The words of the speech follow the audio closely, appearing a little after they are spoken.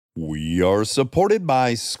We are supported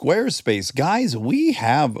by Squarespace. Guys, we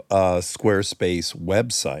have a Squarespace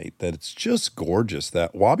website that's just gorgeous.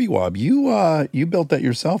 That Wobby Wob, you built that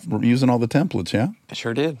yourself using all the templates, yeah? I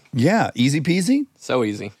sure did. Yeah, easy peasy? So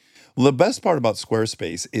easy. Well, the best part about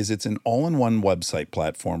Squarespace is it's an all-in-one website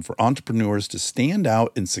platform for entrepreneurs to stand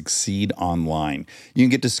out and succeed online. You can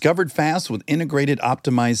get discovered fast with integrated,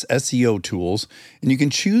 optimized SEO tools, and you can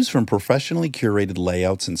choose from professionally curated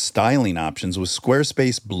layouts and styling options with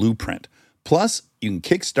Squarespace Blueprint. Plus, you can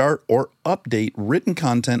kickstart or update written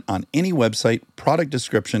content on any website, product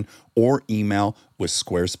description, or email with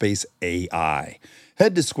Squarespace AI.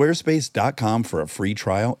 Head to squarespace.com for a free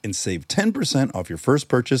trial and save 10% off your first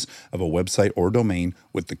purchase of a website or domain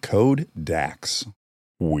with the code DAX.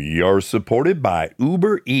 We are supported by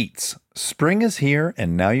Uber Eats. Spring is here,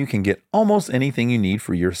 and now you can get almost anything you need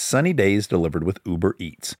for your sunny days delivered with Uber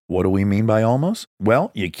Eats. What do we mean by almost? Well,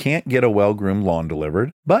 you can't get a well-groomed lawn delivered,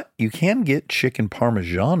 but you can get chicken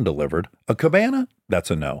parmesan delivered. A cabana? That's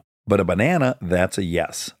a no. But a banana? That's a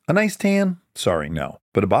yes. A nice tan? Sorry, no.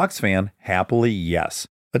 But a box fan? Happily, yes.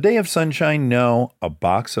 A day of sunshine? No. A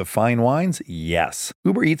box of fine wines? Yes.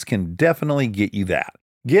 Uber Eats can definitely get you that.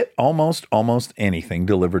 Get almost anything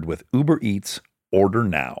delivered with Uber Eats. Order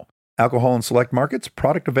now. Alcohol in select markets,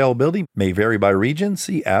 product availability may vary by region.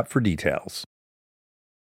 See app for details.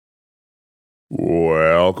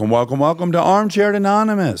 Welcome to Armchair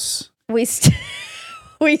Anonymous.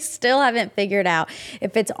 We still haven't figured out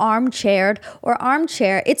if it's armchaired or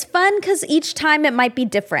armchair. It's fun because each time it might be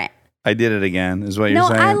different. I did it again, is what you're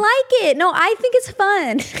saying? No, I like it. No, I think it's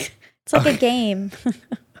fun. It's like a game.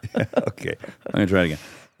 Okay, I'm going to try it again.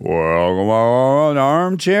 Welcome to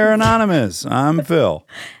Armchair Anonymous. I'm Phil.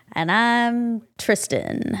 And I'm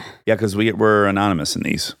Tristan. Yeah, because we're anonymous in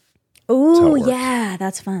these. Ooh, yeah,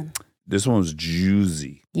 that's fun. This one was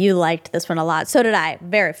juicy. You liked this one a lot. So did I.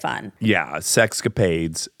 Very fun. Yeah,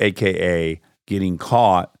 Sexcapades, a.k.a. getting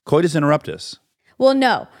caught. Coitus interruptus. Well,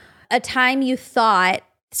 no. A time you thought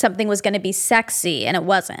something was going to be sexy and it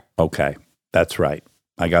wasn't. Okay, that's right.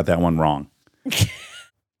 I got that one wrong.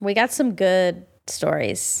 We got some good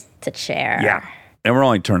stories to share. Yeah, and we're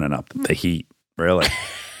only turning up the heat, really.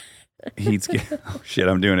 Heat's oh, shit,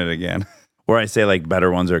 I'm doing it again. Where I say like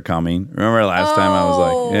better ones are coming. Remember last time I was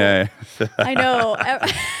like, yeah. I know.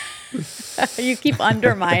 You keep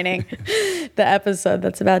undermining the episode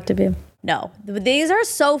that's about to be. No, these are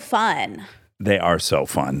so fun. They are so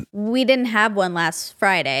fun. We didn't have one last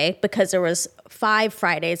Friday because there was 5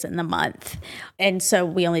 Fridays in the month. And so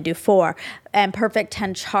we only do 4. And Perfect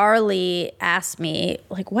 10 Charlie asked me,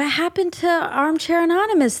 like, what happened to Armchair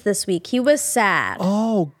Anonymous this week? He was sad.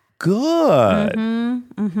 Oh, good.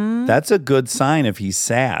 Mm-hmm. That's a good sign if he's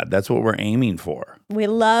sad. That's what we're aiming for. We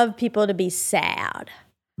love people to be sad.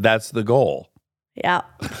 That's the goal. Yeah.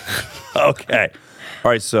 Okay.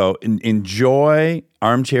 All right, so enjoy.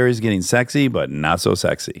 Armchair is getting sexy, but not so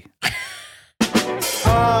sexy.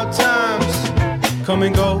 Hard times come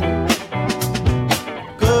and go.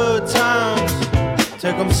 Good times,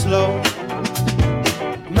 take them slow.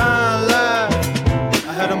 My life,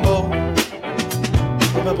 I had them both.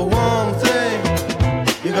 Remember one thing,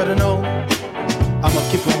 you gotta know, I'ma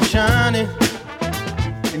keep on shining.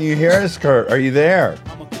 Can you hear us, Kurt? Are you there?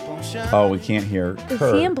 Oh, we can't hear Kurt.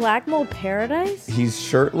 Is he in Black Mold Paradise? He's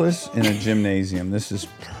shirtless in a gymnasium. This is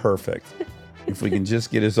perfect. If we can just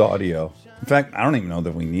get his audio. In fact, I don't even know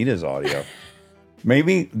that we need his audio.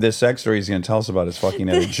 Maybe the sex story he's going to tell us about is fucking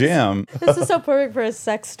at a gym. This is so perfect for a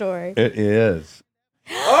sex story. It is.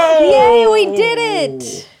 Oh! Yay, we did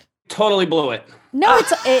it! Totally blew it. No,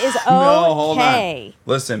 it is okay. No, hold on.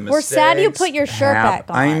 Listen, we're sad you put your shirt back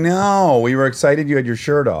on. I know. We were excited you had your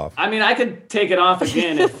shirt off. I mean, I could take it off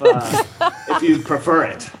again if you prefer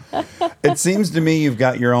it. It seems to me you've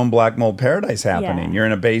got your own Black Mold Paradise happening. Yeah. You're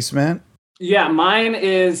in a basement. Yeah, mine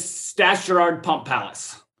is Stash Gerard Pump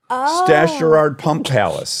Palace. Oh. Stash Gerard Pump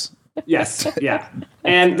Palace. Yes, yeah.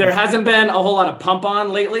 And there hasn't been a whole lot of pump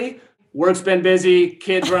on lately. Work's been busy,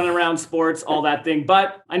 kids running around, sports, all that thing.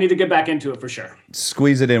 But I need to get back into it for sure.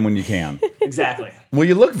 Squeeze it in when you can. Exactly. Well,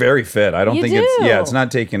 you look very fit. I don't You think do. it's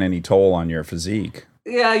not taking any toll on your physique.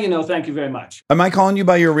 Yeah, thank you very much. Am I calling you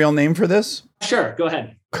by your real name for this? Sure, go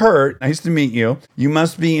ahead. Kurt, nice to meet you. You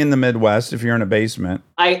must be in the Midwest if you're in a basement.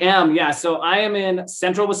 I am, yeah. So I am in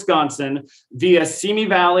central Wisconsin via Simi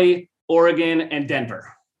Valley, Oregon, and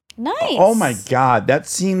Denver. Nice. Oh my God, that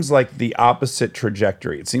seems like the opposite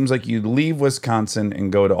trajectory. It seems like you leave Wisconsin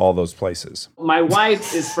and go to all those places. My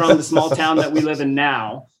wife is from the small town that we live in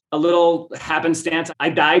now. A little happenstance. I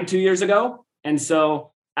died 2 years ago. And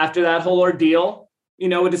so after that whole ordeal,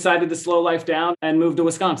 we decided to slow life down and move to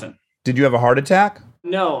Wisconsin. Did you have a heart attack?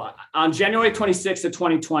 No, on January 26th of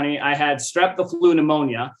 2020, I had strep, the flu,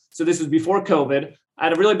 pneumonia. So this was before COVID. I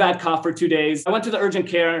had a really bad cough for 2 days. I went to the urgent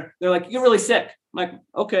care. They're like, you're really sick. I'm like,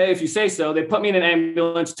 okay, if you say so. They put me in an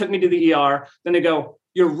ambulance, took me to the ER. Then they go,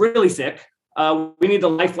 you're really sick. We need to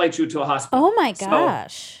life flight you to a hospital. Oh my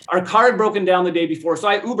gosh. So our car had broken down the day before. So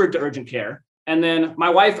I Ubered to urgent care. And then my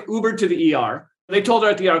wife Ubered to the ER. They told her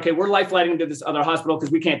at the ER, okay, we're life flighting him to this other hospital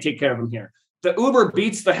because we can't take care of him here. The Uber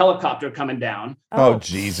beats the helicopter coming down. Oh,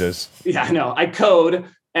 Jesus. Yeah, I know. I code.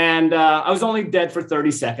 And I was only dead for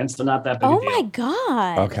 30 seconds, so not that big a deal. Oh my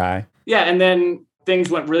God. Okay. Yeah, and then things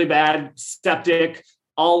went really bad, septic,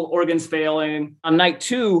 all organs failing. On night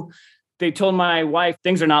 2, they told my wife,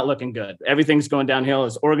 things are not looking good. Everything's going downhill.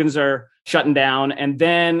 His organs are shutting down. And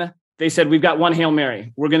then they said, we've got one Hail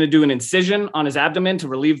Mary. We're going to do an incision on his abdomen to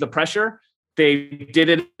relieve the pressure. They did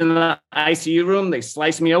it in the ICU room. They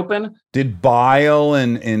sliced me open. Did bile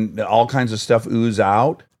and all kinds of stuff ooze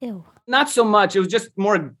out? Ew. Not so much. It was just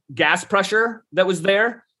more gas pressure that was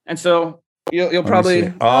there. And so you'll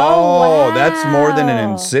probably... Oh, that's more than an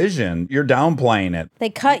wow. incision. You're downplaying it. They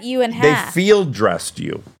cut you in They half. field dressed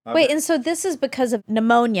you. Wait, and so this is because of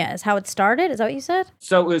pneumonia is how it started? Is that what you said?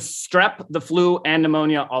 So it was strep, the flu, and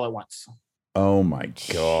pneumonia all at once. Oh my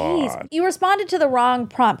Jeez. God. You responded to the wrong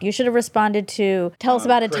prompt. You should have responded to tell us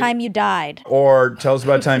about a time you died. Or tell us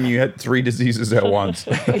about a time you had 3 diseases at once.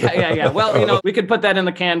 Yeah. Well, we could put that in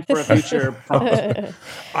the can for a future prompt.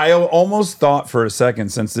 I almost thought for a second,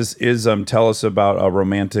 since this is tell us about a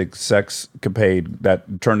romantic sexcapade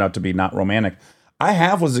that turned out to be not romantic.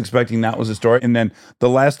 I was expecting that was a story. And then the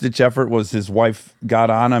last ditch effort was his wife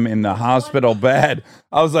got on him in the hospital bed.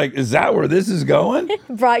 I was like, is that where this is going?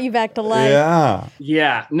 Brought you back to life. Yeah.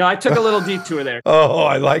 Yeah. No, I took a little detour there. Oh,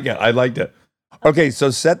 I like it. I liked it. Okay,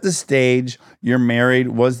 so set the stage. You're married.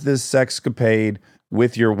 Was this sexcapade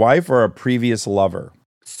with your wife or a previous lover?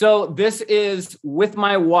 So this is with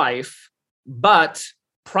my wife, but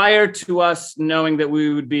prior to us knowing that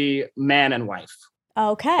we would be man and wife.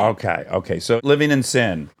 Okay. Okay. So living in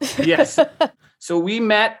sin. Yes. So we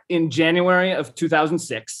met in January of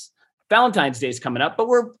 2006. Valentine's Day is coming up, but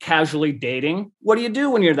we're casually dating. What do you do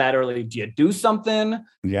when you're that early? Do you do something?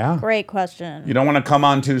 Yeah. Great question. You don't want to come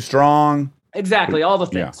on too strong. Exactly. All the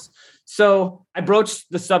things. Yeah. So I broached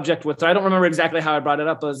the subject with her. I don't remember exactly how I brought it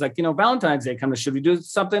up. I was like, Valentine's Day coming. Should we do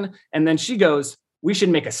something? And then she goes, we should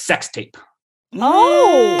make a sex tape.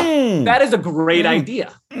 Oh, That is a great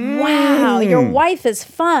idea. wow. Your wife is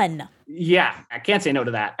fun. Yeah, I can't say no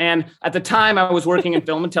to that. And at the time, I was working in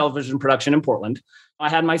film and television production in Portland. I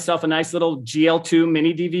had myself a nice little GL2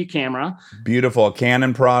 mini DV camera. Beautiful. A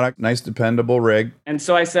Canon product. Nice, dependable rig. And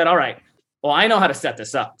so I said, all right, well, I know how to set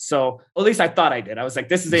this up. So at least I thought I did. I was like,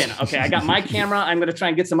 this is in. Okay, I got my camera. I'm going to try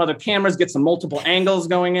and get some other cameras, get some multiple angles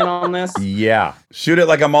going in on this. Yeah. Shoot it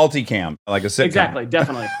like a multicam, like a sitcom. Exactly,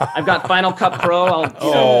 definitely. I've got Final Cut Pro.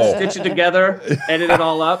 I'll stitch it together, edit it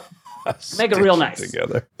all up, make it real nice.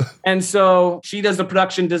 Together. And so she does the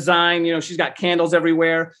production design. She's got candles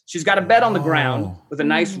everywhere. She's got a bed on the ground with a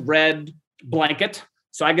nice red blanket.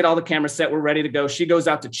 So I get all the cameras set. We're ready to go. She goes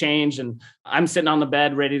out to change, and I'm sitting on the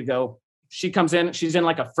bed ready to go. She comes in. She's in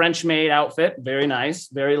like a French maid outfit. Very nice.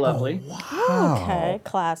 Very lovely. Oh, wow. Okay,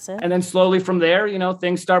 classic. And then slowly from there,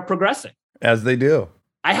 things start progressing. As they do.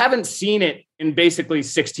 I haven't seen it in basically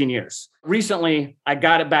 16 years. Recently, I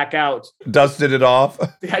got it back out. Dusted it off.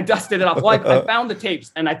 I dusted it off. Well, I found the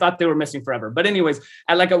tapes and I thought they were missing forever. But anyways,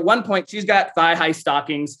 at one point, she's got thigh-high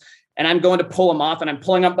stockings and I'm going to pull them off and I'm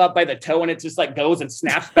pulling them up by the toe and it just like goes and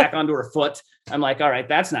snaps back onto her foot. I'm like, all right,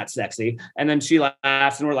 that's not sexy. And then she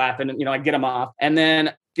laughs and we're laughing and, I get them off and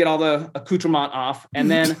then get all the accoutrement off. And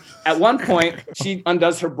then at one point, she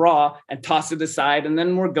undoes her bra and tosses it aside and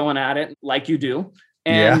then we're going at it like you do.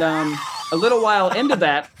 And a little while into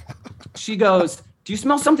that, she goes, do you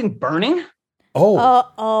smell something burning? Oh.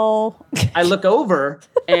 Uh-oh. I look over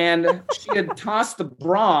and she had tossed the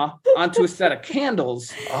bra onto a set of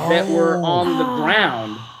candles that were on the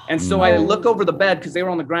ground. And so I look over the bed because they were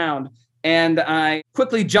on the ground and I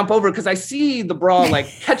quickly jump over because I see the bra like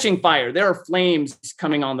catching fire. There are flames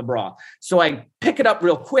coming on the bra. So I pick it up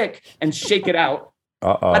real quick and shake it out.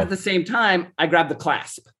 Uh-oh. But at the same time, I grab the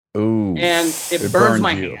clasp. Ooh. And it burns burns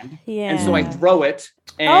my you. hand. Yeah. And so I throw it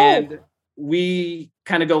and we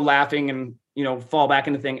kind of go laughing and fall back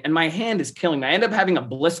into the thing. And my hand is killing me. I end up having a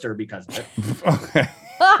blister because of it. Okay.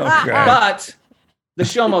 But the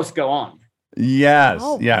show must go on. Yes.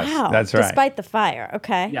 Oh, yes. wow. That's right. Despite the fire.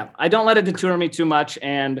 Okay. Yeah. I don't let it deter me too much.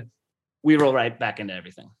 And we roll right back into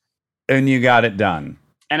everything. And you got it done.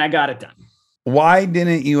 And I got it done. Why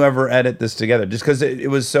didn't you ever edit this together? Just because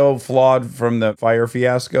it was so flawed from the fire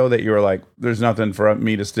fiasco that you were like, there's nothing for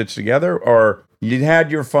me to stitch together? Or you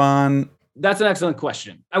had your fun? That's an excellent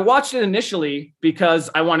question. I watched it initially because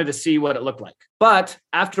I wanted to see what it looked like. But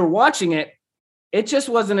after watching it, it just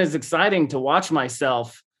wasn't as exciting to watch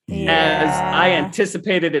myself as I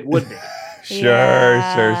anticipated it would be. Sure.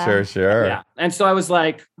 Yeah. And so I was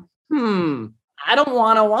like, I don't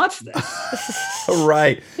want to watch this.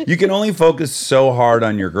 Right. You can only focus so hard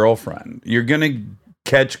on your girlfriend. You're going to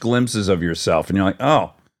catch glimpses of yourself and you're like,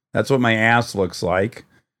 oh, that's what my ass looks like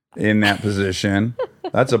in that position.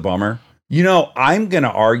 That's a bummer. You know, I'm going to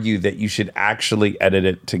argue that you should actually edit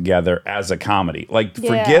it together as a comedy. Like,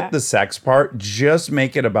 forget the sex part. Just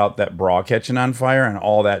make it about that bra catching on fire and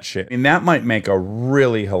all that shit. And that might make a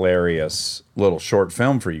really hilarious little short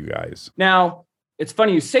film for you guys. Now, it's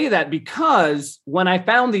funny you say that because when I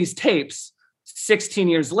found these tapes 16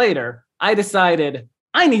 years later, I decided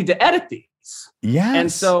I need to edit these. Yes. And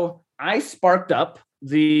so I sparked up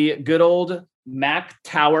the good old Mac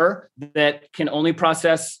Tower that can only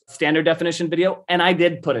process standard definition video. And I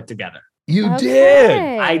did put it together. You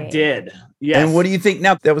did. I did. Yes. And what do you think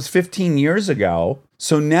now? That was 15 years ago.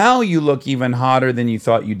 So now you look even hotter than you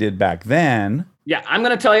thought you did back then. Yeah, I'm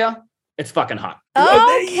going to tell you, it's fucking hot.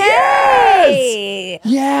 Okay. Yes.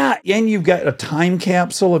 Yeah. And you've got a time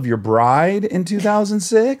capsule of your bride in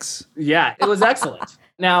 2006. Yeah, it was excellent.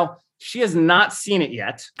 Now, she has not seen it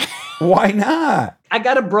yet. Why not? I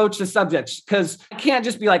got to broach the subject because I can't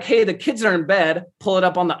just be like, hey, the kids are in bed, pull it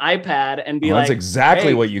up on the iPad and be like, that's exactly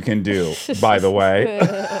hey. what you can do, by the way.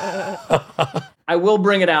 I will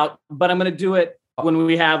bring it out, but I'm going to do it when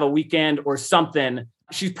we have a weekend or something.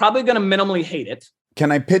 She's probably going to minimally hate it.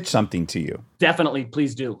 Can I pitch something to you? Definitely.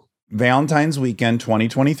 Please do. Valentine's weekend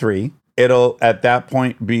 2023. It'll at that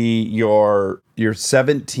point be your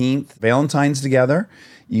 17th Valentine's together.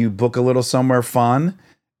 You book a little somewhere fun.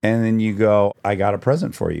 And then you go, I got a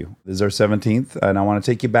present for you. This is our 17th, and I want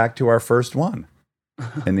to take you back to our first one.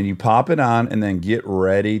 And then you pop it on, and then get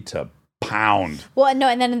ready to pound. Well, no,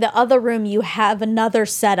 and then in the other room, you have another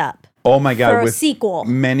setup. Oh, my God. For a with sequel.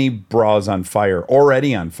 Many bras on fire,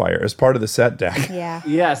 already on fire, as part of the set deck. Yeah.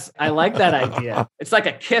 Yes, I like that idea. It's like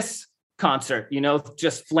a Kiss concert,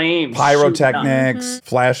 just flames. Pyrotechnics,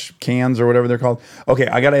 flash cans, or whatever they're called. Okay,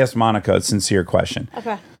 I got to ask Monica a sincere question.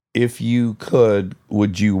 Okay. If you could,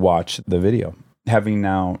 would you watch the video? Having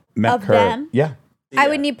now met Of her. them? Yeah. I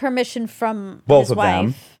would need permission from Both his of wife.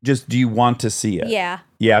 them. Just, do you want to see it? Yeah.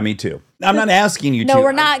 Yeah, me too. I'm not asking you to. No,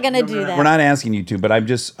 we're not going to do that. We're not asking you to, but I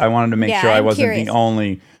wanted to make sure I I'm wasn't curious. the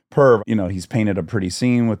only perv. He's painted a pretty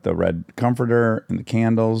scene with the red comforter and the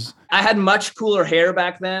candles. I had much cooler hair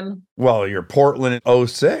back then. Well, you're Portland in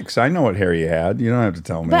 06. I know what hair you had. You don't have to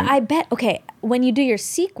tell me. But I bet, okay, when you do your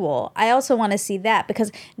sequel, I also want to see that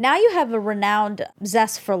because now you have a renowned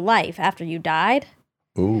zest for life after you died.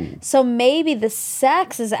 Ooh. So maybe the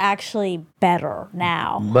sex is actually better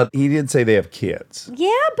now. But he did say they have kids.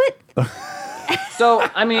 Yeah, but So,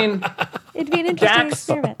 I mean, it'd be an interesting Dax,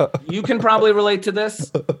 experiment. you can probably relate to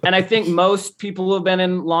this. And I think most people who have been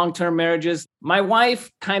in long-term marriages, my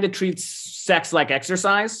wife kind of treats sex like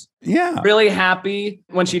exercise. Yeah. Really happy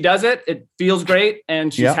when she does it. It feels great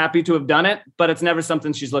and she's happy to have done it, but it's never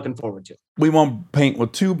something she's looking forward to. We won't paint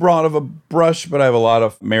with too broad of a brush, but I have a lot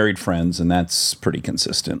of married friends and that's pretty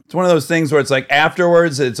consistent. It's one of those things where it's like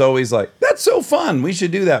afterwards, it's always like, that's so fun. We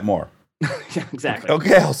should do that more. Yeah, exactly.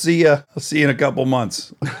 Okay, I'll see you. I'll see you in a couple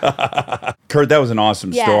months. Kurt, that was an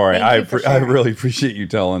awesome story. Thank you for I sharing. really appreciate you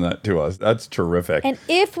telling that to us. That's terrific. And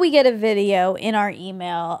if we get a video in our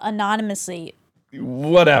email anonymously,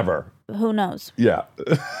 Whatever. who knows? Yeah.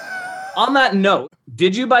 On that note,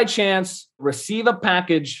 did you by chance receive a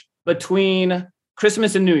package between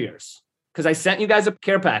Christmas and New Year's? Because I sent you guys a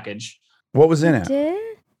care package. What was in it?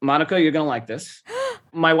 Did? Monica, you're going to like this.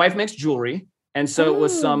 My wife makes jewelry. And so it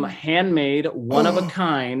was some handmade,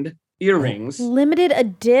 one-of-a-kind earrings. Limited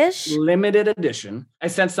edition? Limited edition. I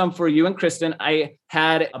sent some for you and Kristen. I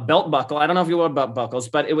had a belt buckle. I don't know if you wore belt buckles,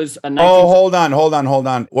 but it was a Oh, hold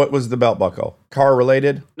on. What was the belt buckle? Car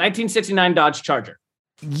related? 1969 Dodge Charger.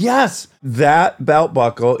 Yes. That belt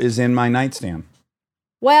buckle is in my nightstand.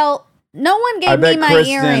 Well, no one gave I bet me my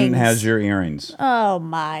Kristen earrings. has your earrings. Oh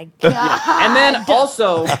my God. And then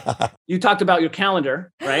also, you talked about your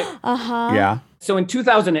calendar, right? Uh-huh. Yeah. So in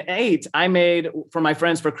 2008, I made for my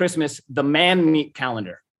friends for Christmas the man meet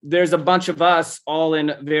calendar. There's a bunch of us all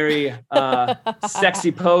in very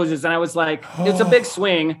sexy poses. And I was like, it's a big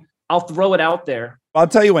swing. I'll throw it out there. I'll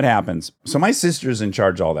tell you what happens. So my sister's in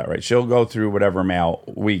charge of all that, right? She'll go through whatever mail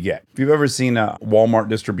we get. If you've ever seen a Walmart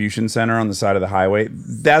distribution center on the side of the highway,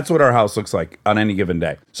 that's what our house looks like on any given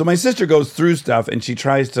day. So my sister goes through stuff and she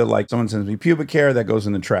tries to, like, someone sends me pubic hair that goes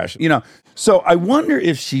in the trash, you know? So I wonder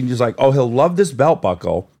if she's like, oh, he'll love this belt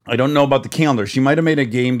buckle. I don't know about the calendar. She might have made a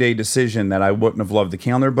game day decision that I wouldn't have loved the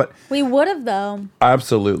calendar, but We would have, though.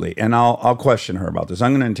 absolutely. And I'll question her about this.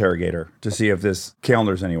 I'm going to interrogate her to see if this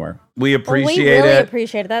calendar's anywhere. We appreciate we really it.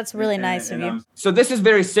 appreciate it. That's really nice of you. So this is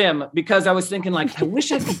very sim because I was thinking like, I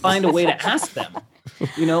wish I could find a way to ask them,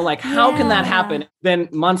 you know, like how can that happen? Then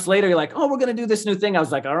months later, you're like, oh, we're going to do this new thing. I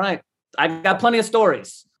was like, all right, I got plenty of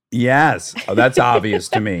stories. Yes. Oh, that's obvious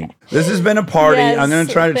to me. This has been a party. Yes, I'm going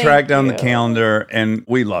to try to thank track down the you. calendar, and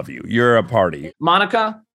we love you. You're a party.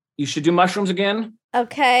 Monica, you should do mushrooms again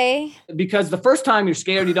Okay. because the first time you're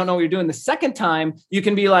scared, you don't know what you're doing. The second time you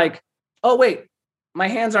can be like, oh, wait, my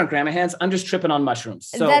hands aren't grandma hands. I'm just tripping on mushrooms.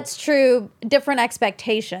 So That's true. Different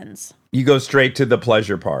expectations. You go straight to the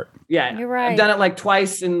pleasure part. yeah, You're right. I've done it like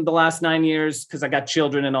twice in the last 9 years because I got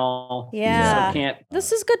children and all. Yeah. So I can't.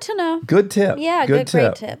 This is good to know. Good tip. Yeah, Good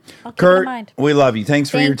great tip. I'll keep it in Kurt, mind. we love you. Thanks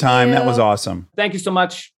for your Thank time. That you. was awesome. Thank you so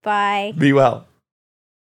much. Bye. Be well.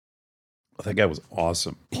 Oh, that guy was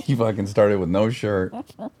awesome. He fucking started with no shirt.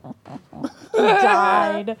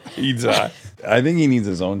 Died. He died. I think he needs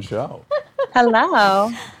his own show.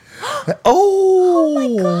 Hello. Oh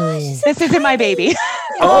my gosh. This isn't my baby.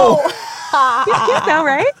 Oh, He's cute though,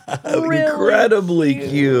 right? incredibly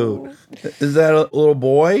cute. Is that a little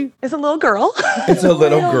boy? It's a little girl. It's a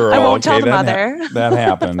little girl. I won't tell the that mother. that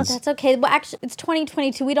happens. That's okay. Well, actually, it's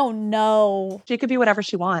 2022. We don't know. She could be whatever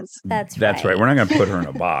she wants. That's That's right. We're not going to put her in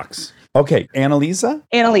a box. Okay, Annalisa?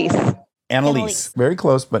 Annalise. Annalise. Very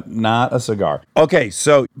close, but not a cigar. Okay,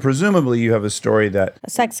 so presumably you have a story that A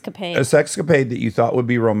sexcapade. a sexcapade that you thought would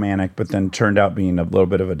be romantic, but then turned out being a little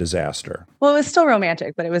bit of a disaster. Well, it was still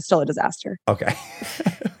romantic, but it was still a disaster. Okay.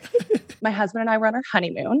 My husband and I were on our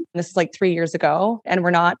honeymoon. This is like 3 years ago, and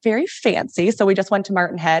we're not very fancy. So we just went to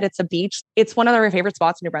Martin Head. It's a beach. It's one of our favorite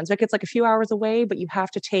spots in New Brunswick. It's like a few hours away, but you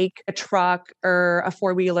have to take a truck or a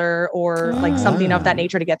four-wheeler or like something of that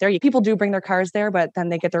nature to get there. People do bring their cars there, but then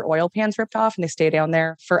they get their oil pans ripped off and they stay down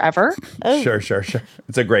there forever. Oh. Sure.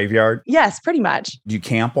 It's a graveyard. Yes, pretty much. Do you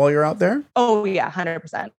camp while you're out there? Oh yeah,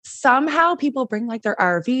 100%. Somehow people bring like their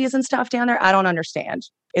RVs and stuff down there. I don't understand.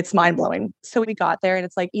 It's mind blowing. So we got there and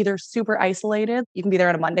it's like either super isolated. You can be there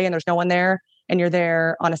on a Monday and there's no one there. And you're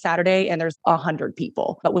there on a Saturday and there's 100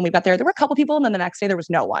 people. But when we got there were a couple people. And then the next day there was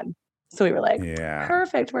no one. So we were like, Yeah.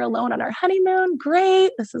 perfect. We're alone on our honeymoon.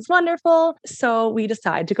 Great. This is wonderful. So we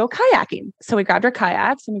decided to go kayaking. So we grabbed our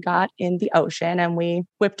kayaks and we got in the ocean and we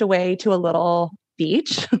whipped away to a little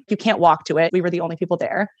beach. You can't walk to it. We were the only people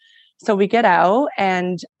there. So we get out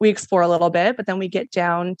and we explore a little bit, but then we get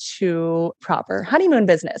down to proper honeymoon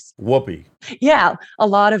business. Whoopee. Yeah, a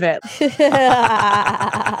lot of it.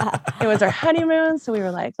 It was our honeymoon. So we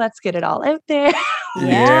were like, let's get it all out there.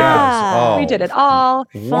 Yes. Oh, We did it all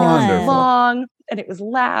Wonderful. long and it was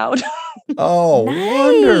loud. Oh, Nice.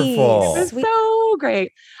 wonderful. It was Sweet. so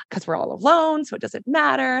great because we're all alone. So it doesn't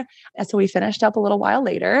matter. And so we finished up a little while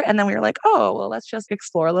later. And then we were like, oh, well, let's just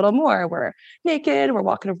explore a little more. We're naked. We're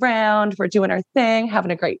walking around. We're doing our thing,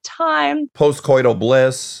 having a great time. Postcoital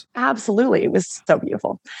bliss. Absolutely. It was so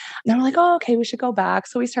beautiful. And then we're like, oh, okay, we should go back.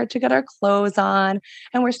 So we start to get our clothes on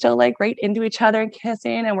and we're still like right into each other and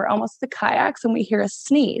kissing. And we're almost at the kayaks and we hear a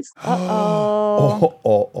sneeze. Uh-oh.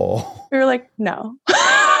 Oh. We were like, no.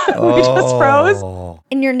 We just froze. Oh.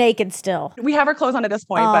 And you're naked still. We have our clothes on at this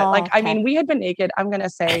point, but Oh, like, I okay. mean, we had been naked, I'm going to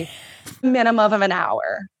say minimum of an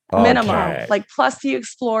hour. Minimum, Okay. like plus the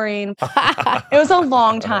exploring. It was a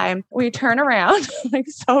long time. We turn around like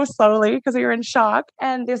so slowly because we were in shock.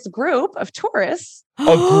 And this group of tourists,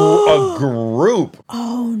 A group.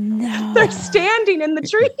 Oh, no. they're standing in the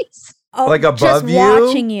trees. Oh, Like above just you?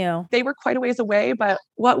 watching you. They were quite a ways away, but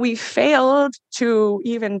what we failed to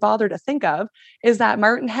even bother to think of is that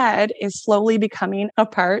Martin Head is slowly becoming a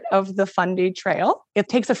part of the Fundy Trail. It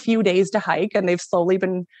takes a few days to hike, and they've slowly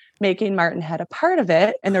been making Martin Head a part of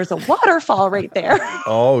it. And there's a waterfall right there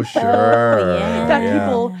Oh, sure. yeah. that Yeah.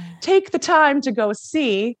 people take the time to go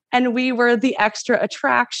see. And we were the extra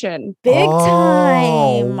attraction. Big Oh,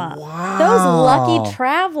 time. Wow. Those lucky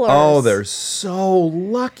travelers. Oh, they're so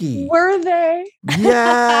lucky. Were they?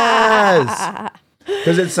 Yes.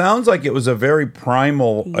 Because it sounds like it was a very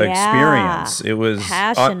primal Yeah. experience. It was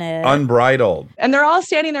Passionate. unbridled. And they're all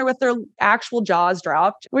standing there with their actual jaws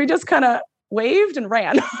dropped. We just kind of waved and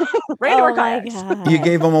ran right to our Oh, my kayaks. God. You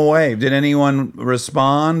gave them a wave. Did anyone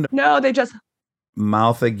respond? No, they just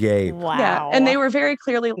mouth agape. Wow. Yeah. And they were very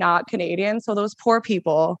clearly not Canadian. So those poor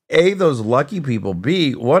people. A, those lucky people.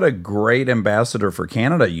 B, what a great ambassador for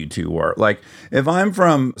Canada you two were. Like, if I'm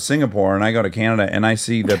from Singapore and I go to Canada and I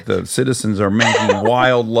see that the citizens are making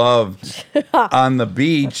wild love on the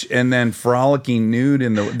beach and then frolicking nude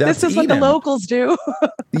in the... That's This is what the locals do.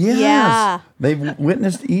 Yes. Yeah. They've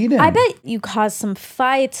witnessed Eden. I bet you caused some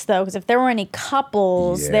fights though, because if there were any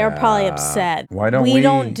couples, they're probably Yeah. upset. Why don't we we-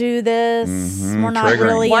 don't do this? We're not Triggering.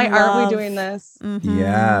 really. Why in aren't love. we doing this?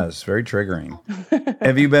 Yes, very triggering.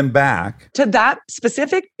 Have you been back? To that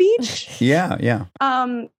specific beach? Yeah, yeah.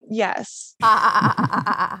 Yes.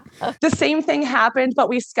 The same thing happened, but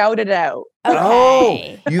we scouted it out.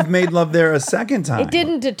 Okay. Oh, you've made love there a second time. It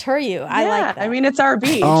didn't deter you. I like that. I mean, it's our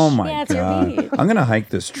beach. Oh my Yeah, it's your God. beach. I'm going to hike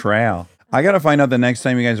this trail. I got to find out the next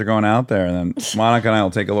time you guys are going out there. And then Monica and I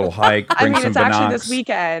will take a little hike, I bring mean, some it's actually binocs. this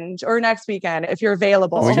weekend or next weekend if you're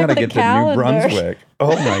available. We got to the get to calendar. New Brunswick.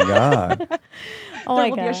 Oh my God. Oh There my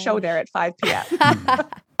will god. be a show there at 5 p.m.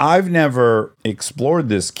 I've never explored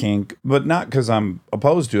this kink, but not because I'm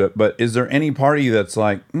opposed to it. But is there any part of you that's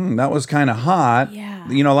like, that was kind of hot? Yeah.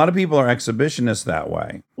 You know, a lot of people are exhibitionists that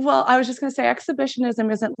way. Well, I was just going to say exhibitionism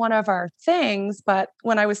isn't one of our things. But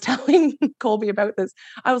when I was telling Colby about this,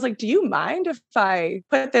 I was like, do you mind if I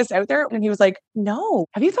put this out there? And he was like, no.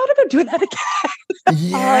 Have you thought about doing that again?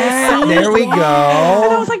 Yeah, there we And I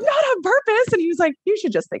go. was like, not on purpose. And he was like, you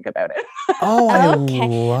should just think about it. Oh, I Okay.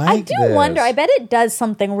 like I do this. wonder. I bet it does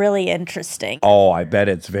something really interesting. Oh, I bet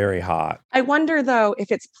it's very hot. I wonder, though,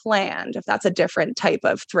 if it's planned, if that's a different type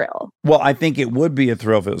of thrill. Well, I think it would be a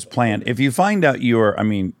thrill if it was planned. If you find out you were, I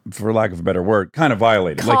mean, for lack of a better word, kind of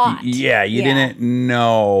violated. Caught. You Yeah. didn't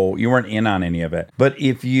know, you weren't in on any of it. But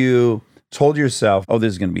if you told yourself, oh,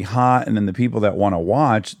 this is going to be hot, and then the people that want to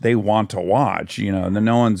watch, they want to watch, you know, and then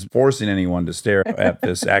no one's forcing anyone to stare at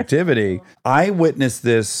this activity. I witnessed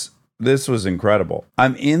this. This was incredible.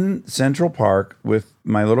 I'm in Central Park with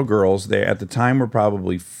my little girls. They, at the time, were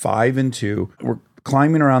probably 5 and 2. We're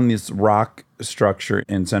climbing around this rock structure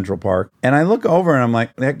in Central Park. And I look over and I'm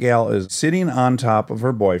like, that gal is sitting on top of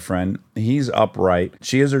her boyfriend. He's upright.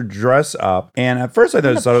 She has her dress up. And at first I thought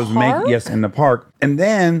it was park? yes, in the park. And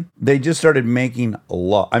then they just started making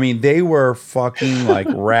love. I mean, they were fucking like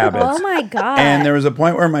rabbits. Oh my god. And there was a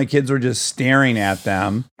point where my kids were just staring at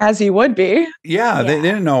them. As you would be. Yeah, they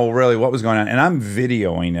didn't know really what was going on. And I'm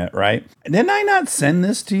videoing it, right? Didn't I not send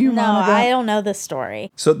this to you, no, Monica? I don't know the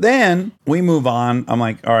story. So then we move on. I'm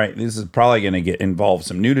like, all right, this is probably going to involve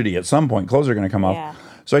some nudity at some point. Clothes are going to come Yeah. off.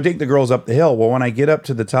 So I take the girls up the hill. Well, when I get up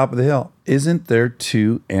to the top of the hill, isn't there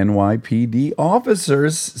 2 NYPD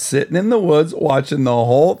officers sitting in the woods watching the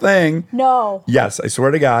whole thing? No. Yes, I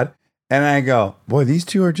swear to God. And I go, boy, these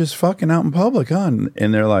two are just fucking out in public, huh?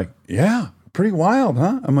 And they're like, yeah, pretty wild,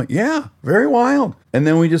 huh? I'm like, yeah, very wild. And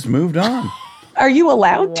then we just moved on. Are you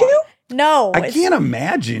allowed to? No. I can't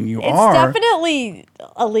imagine you It's are. definitely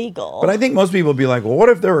illegal. But I think most people would be like, well, what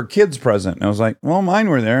if there were kids present? And I was like, well, mine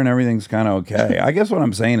were there and everything's kind of okay. I guess what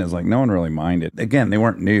I'm saying is like, no one really minded. Again, they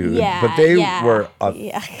weren't nude, Yeah, but they yeah, were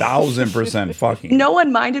yeah. 1,000% fucking. No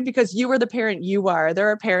one minded because you were the parent you are. There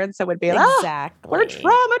are parents that would be like, Exactly. we're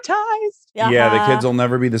traumatized. Yeah, the Uh-huh. kids will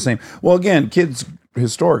never be the same. Well, again, kids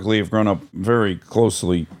historically have grown up very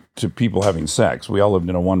closely to people having sex. We all lived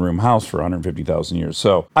in a one-room house for 150,000 years.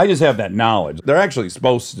 So I just have that knowledge. They're actually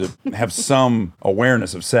supposed to have some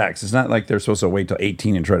awareness of sex. It's not like they're supposed to wait till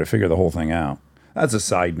 18 and try to figure the whole thing out. That's a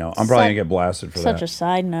side note. I'm probably going to get blasted for Such that. a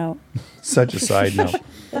side note. Such a side note.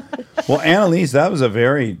 Well, Annalise, that was a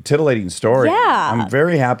very titillating story. Yeah. I'm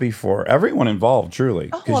very happy for everyone involved, truly.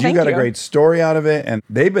 Because well, you thank got a you. great story out of it. And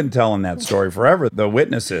they've been telling that story forever, the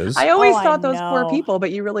witnesses. I always I thought those poor know. people,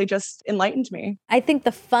 but you really just enlightened me. I think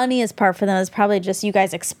the funniest part for them is probably just you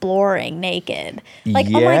guys exploring naked. Like,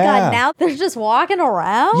 oh my Yeah. God, now they're just walking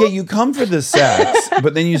around? Yeah, you come for the sex,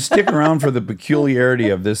 but then you stick around for the peculiarity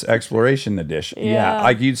of this exploration edition. Yeah. Yeah.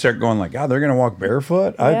 Like you'd start going like, God, they're going to walk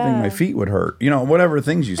barefoot? I think Yeah. my feet would hurt. You know, whatever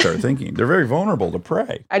things you start thinking. They're very vulnerable to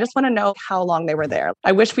prey. I just want to know how long they were there.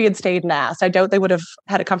 I wish we had stayed and asked. I doubt they would have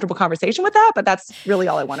had a comfortable conversation with that, but that's really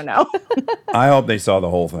all I want to know. I hope they saw the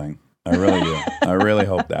whole thing. I really do. I really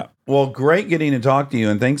hope that. Well, great getting to talk to you.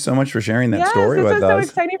 And thanks so much for sharing that Yes, story this with is so us.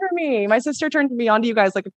 exciting for me. My sister turned me on to you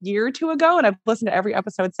guys like a year or two ago, and I've listened to every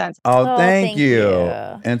episode since. Oh, Oh, thank thank you. you.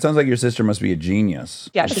 And it sounds like your sister must be a genius.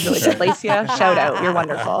 Yeah, she's really good. Lacia, shout out. You're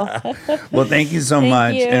wonderful. Well, thank you so Thank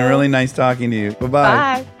much. you. And really nice talking to you.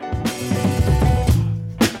 Bye-bye. Bye.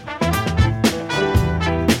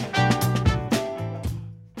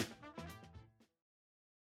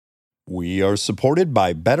 We are supported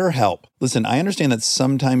by BetterHelp. Listen, I understand that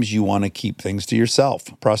sometimes you want to keep things to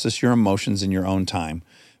yourself, process your emotions in your own time.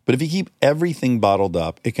 But if you keep everything bottled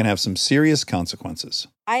up, it can have some serious consequences.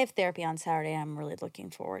 I have therapy on Saturday. I'm really looking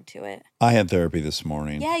forward to it. I had therapy this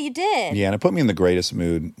morning. Yeah, you did. Yeah, and it put me in the greatest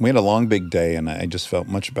mood. We had a long, big day, and I just felt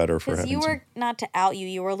much better for having not to out you,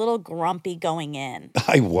 you were a little grumpy going in.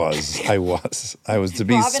 I was to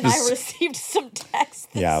be Rob and I received some texts.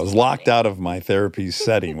 Yeah, I was locked out of my therapy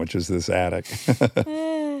setting, which is this attic.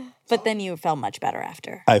 But then you felt much better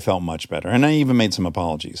after. I felt much better. And I even made some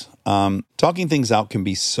apologies. Talking things out can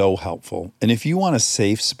be so helpful. And if you want a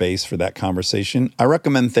safe space for that conversation, I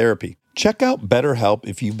recommend therapy. Check out BetterHelp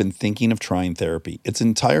if you've been thinking of trying therapy. It's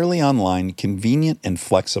entirely online, convenient, and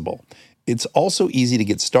flexible. It's also easy to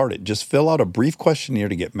get started. Just fill out a brief questionnaire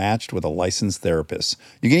to get matched with a licensed therapist.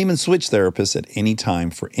 You can even switch therapists at any time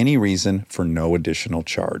for any reason for no additional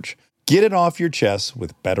charge. Get it off your chest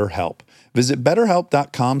with BetterHelp. Visit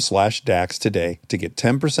BetterHelp.com/Dax today to get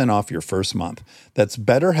 10% off your first month. That's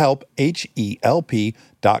BetterHelp,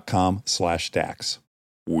 HELP.com/Dax.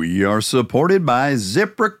 We are supported by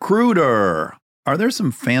ZipRecruiter. Are there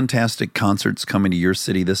some fantastic concerts coming to your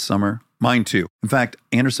city this summer? Mine too. In fact,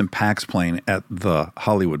 Anderson .Paak's playing at the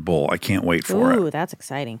Hollywood Bowl. I can't wait for it. Ooh, that's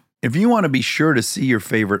exciting. If you want to be sure to see your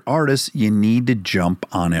favorite artists, you need to jump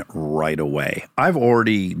on it right away. I've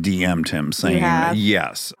already DM'd him saying,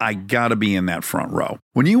 yes, I got to be in that front row.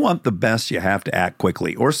 When you want the best, you have to act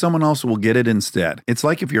quickly, or someone else will get it instead. It's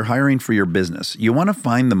like if you're hiring for your business. You want to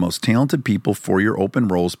find the most talented people for your open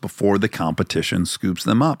roles before the competition scoops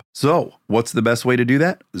them up. So, what's the best way to do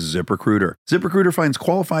that? ZipRecruiter. ZipRecruiter finds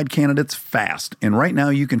qualified candidates fast, and right now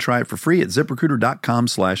you can try it for free at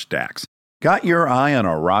ZipRecruiter.com/Dax. Got your eye on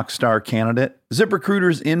a rock star candidate?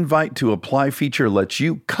 ZipRecruiter's invite to apply feature lets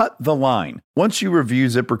you cut the line. Once you review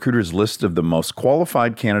ZipRecruiter's list of the most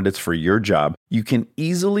qualified candidates for your job, you can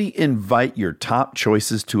easily invite your top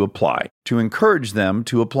choices to apply to encourage them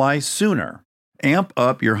to apply sooner. Amp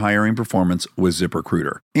up your hiring performance with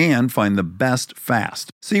ZipRecruiter and find the best fast.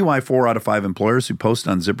 See why 4 out of 5 employers who post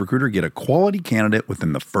on ZipRecruiter get a quality candidate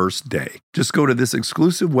within the first day. Just go to this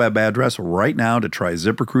exclusive web address right now to try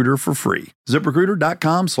ZipRecruiter for free.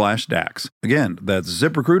 ZipRecruiter.com/Dax. Again, that's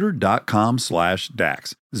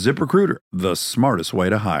ZipRecruiter.com/Dax. ZipRecruiter, the smartest way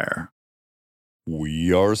to hire.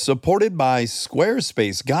 We are supported by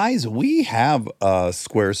Squarespace. Guys, we have a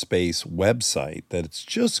Squarespace website that's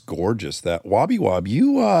just gorgeous. That Wobby Wob,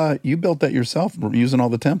 you built that yourself using all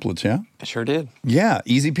the templates, yeah? I sure did. Yeah,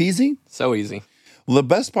 easy peasy? So easy. Well, the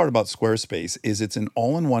best part about Squarespace is it's an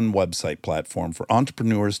all-in-one website platform for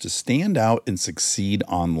entrepreneurs to stand out and succeed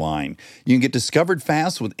online. You can get discovered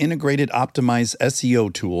fast with integrated, optimized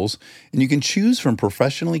SEO tools, and you can choose from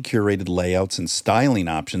professionally curated layouts and styling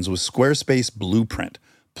options with Squarespace Blueprint.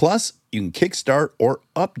 Plus, you can kickstart or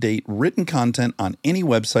update written content on any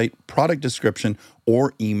website, product description,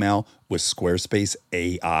 or email with Squarespace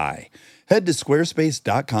AI. Head to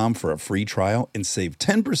squarespace.com for a free trial and save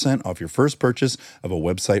 10% off your first purchase of a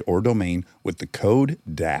website or domain with the code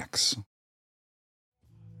DAX.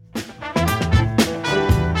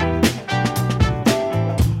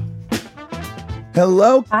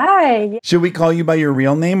 Hello. Hi. Should we call you by your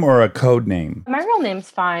real name or a code name? My real name's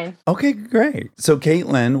fine. Okay, great. So,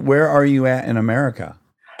 Caitlin, where are you at in America?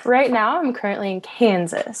 Right now, I'm currently in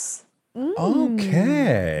Kansas.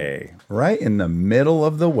 Okay. Right in the middle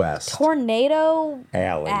of the West. Tornado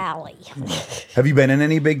Alley. Have you been in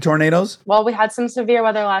any big tornadoes? Well, we had some severe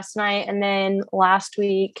weather last night, and then last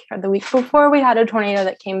week or the week before, we had a tornado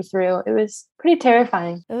that came through. It was pretty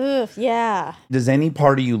terrifying. Ugh, yeah. Does any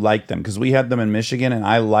part of you like them? Because we had them in Michigan, and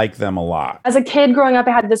I like them a lot. As a kid growing up,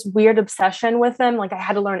 I had this weird obsession with them. Like, I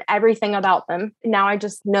had to learn everything about them. Now I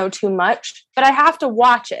just know too much, but I have to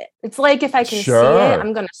watch it. It's like if I can see it,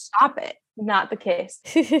 I'm going to stop it. Not the case.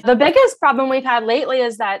 The biggest problem we've had lately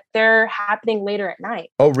is that they're happening later at night.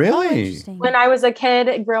 Oh, really? When I was a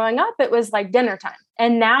kid growing up, it was like dinner time.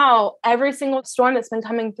 And now every single storm that's been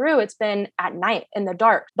coming through, it's been at night in the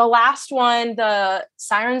dark. The last one, the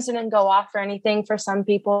sirens didn't go off or anything for some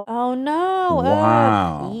people. Oh, no.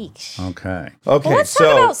 Wow. Okay. Well, let's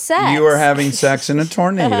talk about sex. You were having sex in a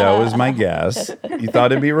tornado is my guess. You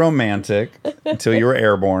thought it'd be romantic until you were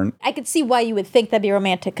airborne. I could see why you would think that'd be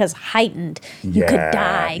romantic because heightened. You could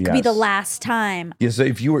die. It could be the last time. Yeah, so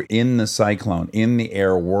if you were in the cyclone, in the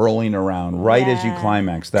air, whirling around right as you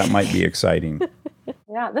climax, that might be exciting.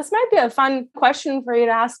 Yeah, this might be a fun question for you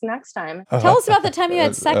to ask next time. Tell us about the time you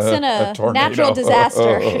had sex in a natural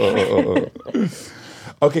disaster.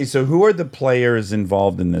 Okay, so who are the players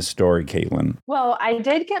involved in this story, Caitlin? Well, I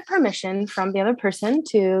did get permission from the other person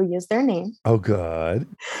to use their name. Oh, good.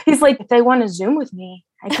 He's like, if they want to Zoom with me,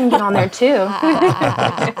 I can get on there too.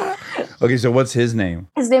 Okay, so what's his name?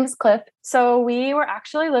 His name is Cliff. So we were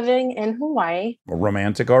actually living in Hawaii.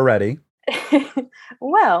 Romantic already.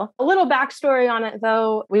 Well, a little backstory on it,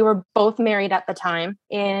 though. We were both married at the time,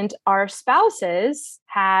 and our spouses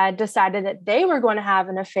had decided that they were going to have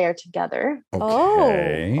an affair together.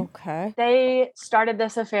 Okay. Oh, okay. They started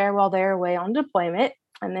this affair while they were away on deployment,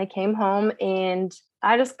 and they came home, and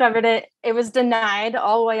I discovered it. It was denied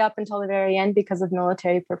all the way up until the very end because of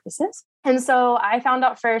military purposes. And so I found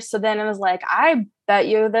out first. So then I was like, I bet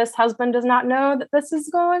you this husband does not know that this is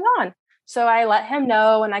going on. So I let him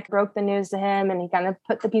know, and I broke the news to him, and he kind of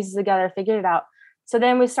put the pieces together, figured it out. So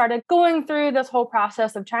then we started going through this whole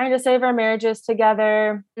process of trying to save our marriages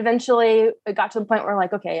together. Eventually, it got to the point where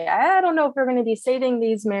like, okay, I don't know if we're going to be saving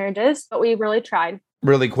these marriages, but we really tried.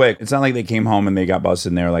 Really quick, it's not like they came home and they got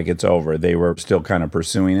busted and they're like, it's over. They were still kind of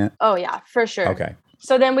pursuing it. Oh, yeah, for sure. Okay.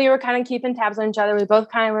 So then we were kind of keeping tabs on each other. We both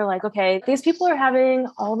kind of were like, okay, these people are having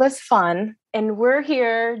all this fun and we're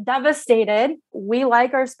here devastated. We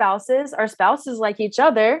like our spouses. Our spouses like each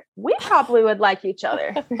other. We probably would like each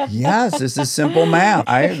other. Yes, this is simple math.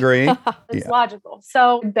 I agree. It's logical.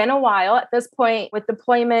 So it's been a while at this point with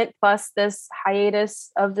deployment plus this hiatus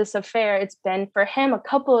of this affair. It's been for him a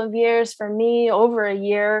couple of years, for me over a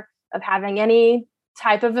year of having any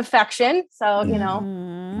type of affection. So, you know,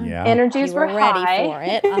 energies were ready high. for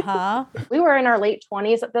it. Uh-huh. We were in our late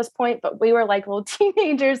 20s at this point, but we were like little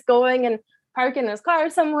teenagers going and parking his car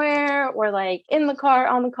somewhere or like in the car,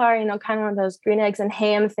 on the car, you know, kind of one of those green eggs and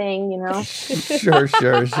ham thing, you know. Sure.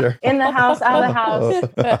 In the house, out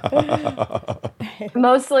of the house.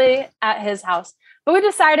 Mostly at his house. But we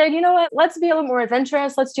decided, you know what, let's be a little more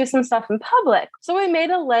adventurous. Let's do some stuff in public. So we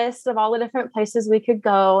made a list of all the different places we could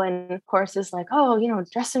go. And of course, it's like, oh, you know,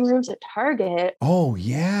 dressing rooms at Target. Oh,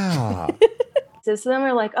 yeah. So then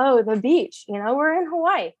we're like, oh, the beach, you know, we're in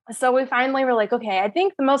Hawaii. So we finally were like, okay, I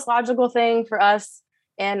think the most logical thing for us,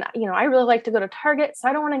 and, you know, I really like to go to Target, so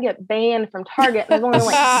I don't want to get banned from Target. There's only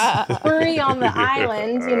like 3 on the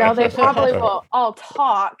island, you know, they probably will all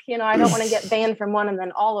talk, you know, I don't want to get banned from one and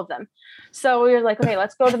then all of them. So we were like, okay,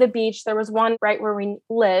 let's go to the beach. There was one right where we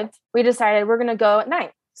lived. We decided we're going to go at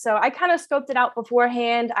night. So I kind of scoped it out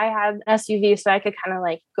beforehand. I had an SUV, so I could kind of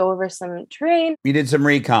like go over some terrain. You did some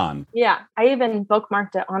recon. Yeah. I even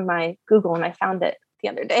bookmarked it on my Google and I found it the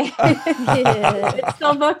other day. It's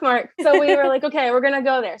still bookmarked. So we were like, okay, we're going to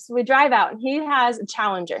go there. So we drive out and he has a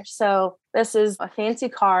Challenger. So this is a fancy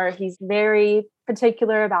car. He's very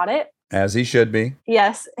particular about it. As he should be.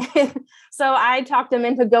 Yes. So I talked him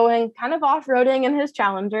into going kind of off-roading in his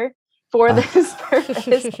Challenger for this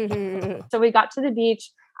purpose. So we got to the beach.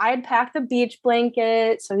 I had packed a beach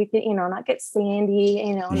blanket so he could, you know, not get sandy,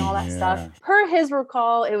 you know, and all that stuff. Per his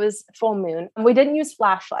recall, it was full moon. We didn't use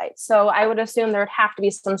flashlights. So I would assume there would have to be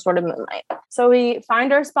some sort of moonlight. So we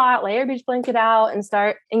find our spot, lay our beach blanket out and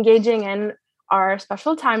start engaging in our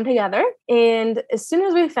special time together. And as soon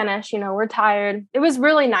as we finish, you know, we're tired. It was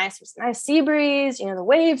really nice. It was a nice sea breeze. You know, the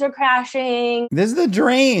waves are crashing. This is the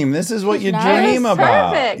dream. This is what you dream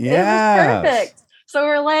about. Perfect. Yes. It was perfect. So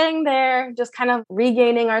we're laying there, just kind of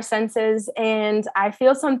regaining our senses, and I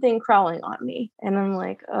feel something crawling on me. And I'm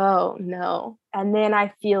like, oh no. And then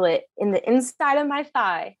I feel it in the inside of my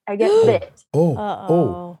thigh. I get bit.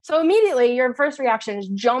 Oh. So immediately your first reaction is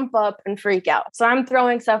jump up and freak out. So I'm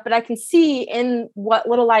throwing stuff, but I can see in what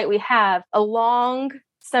little light we have a long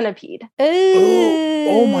centipede.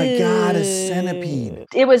 Oh my God, a centipede.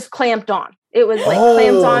 It was clamped on. It was like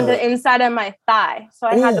clamped on the inside of my thigh. So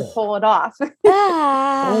I had to pull it off.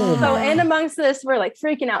 So in amongst this, we're like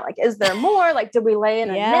freaking out. Like, is there more? Like, did we lay in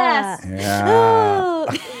a nest? Yeah.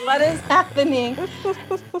 What is happening?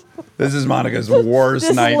 This is Monica's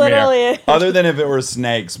worst nightmare. Other than if it were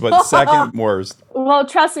snakes, but second worst. Well,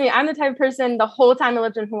 trust me, I'm the type of person the whole time I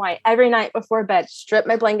lived in Hawaii, every night before bed, strip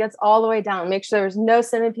my blankets all the way down, make sure there's no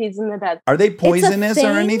centipedes in the bed. Are they poisonous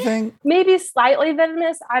or anything? Maybe slightly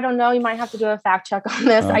venomous. I don't know. You might have to do a fact check on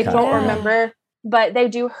this. Okay. I don't remember, but they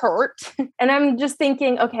do hurt. And I'm just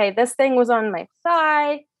thinking, okay, this thing was on my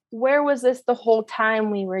thigh. Where was this the whole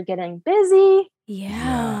time we were getting busy?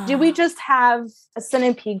 Yeah. Do we just have a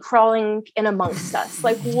centipede crawling in amongst us?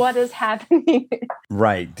 Like, what is happening?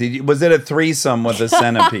 Right. Was it a threesome with a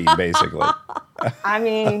centipede, basically? I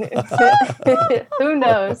mean, who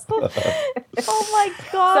knows? Oh my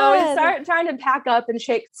God. So we start trying to pack up and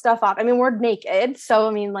shake stuff off. I mean, we're naked. So,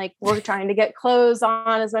 I mean, like, we're trying to get clothes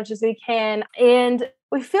on as much as we can. And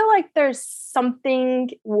we feel like there's something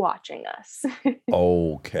watching us.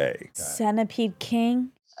 Okay. Centipede King.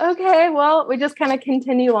 Okay, well, we just kind of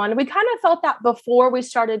continue on. We kind of felt that before we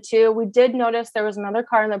started too. We did notice there was another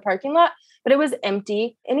car in the parking lot, but it was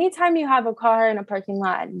empty. Anytime you have a car in a parking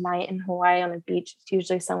lot at night in Hawaii on a beach, it's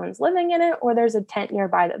usually someone's living in it or there's a tent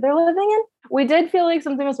nearby that they're living in. We did feel like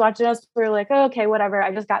something was watching us. We were like, oh, okay, whatever.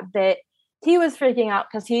 I just got bit. He was freaking out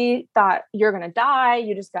because he thought you're going to die.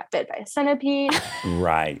 You just got bit by a centipede.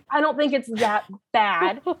 Right. I don't think it's that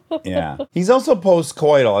bad. Yeah. He's also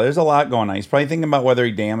post-coital. There's a lot going on. He's probably thinking about whether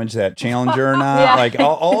he damaged that Challenger or not. Yeah. Like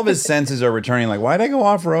all of his senses are returning. Like, why'd I go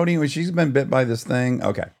off-roading when she's been bit by this thing?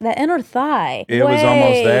 Okay. The inner thigh. It was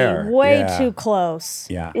almost there. Way Yeah. too close.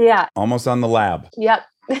 Yeah. Yeah. Almost on the lab. Yep.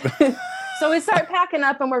 So we start packing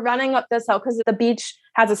up and we're running up this hill because the beach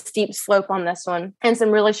has a steep slope on this one and some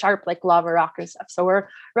really sharp like lava rock and stuff. So we're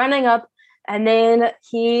running up and then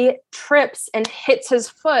he trips and hits his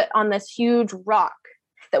foot on this huge rock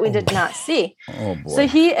that we did not see. Oh, boy. So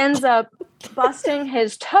he ends up busting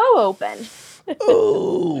his toe open.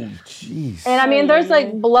 Oh, jeez. And I mean, there's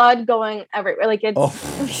like blood going everywhere. Like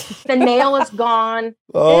it's the nail is gone.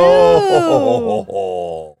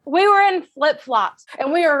 Oh. We were in flip-flops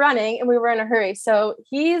and we were running and we were in a hurry. So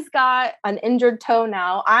he's got an injured toe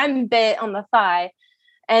now. I'm bit on the thigh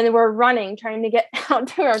and we're running, trying to get out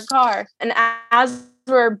to our car. And as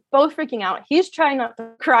we're both freaking out, he's trying not to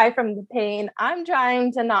cry from the pain. I'm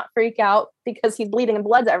trying to not freak out because he's bleeding and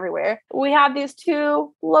blood's everywhere. We have these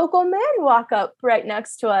two local men walk up right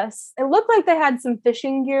next to us. It looked like they had some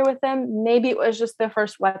fishing gear with them. Maybe it was just the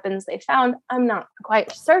first weapons they found. I'm not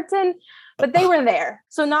quite certain, but they were there.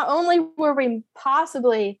 So not only were we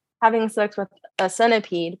possibly having sex with a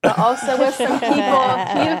centipede, but also with some people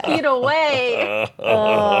a few feet away.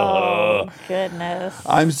 Oh, goodness.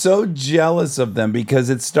 I'm so jealous of them because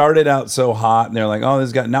it started out so hot and they're like, oh,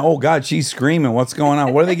 this guy, now, oh God, she's screaming. What's going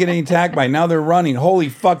on? What are they getting attacked by? Now they're running. Holy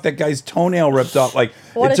fuck, that guy's toenail ripped off. Like,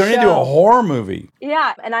 What it a turned into show. a horror movie.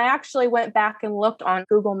 Yeah. And I actually went back and looked on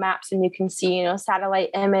Google Maps and you can see, satellite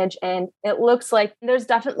image. And it looks like there's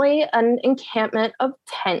definitely an encampment of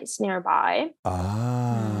tents nearby.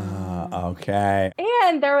 Okay.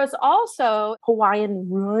 And there was also Hawaiian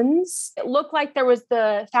ruins. It looked like there was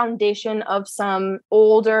the foundation of some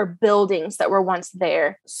older buildings that were once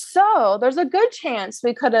there. So there's a good chance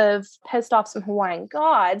we could have pissed off some Hawaiian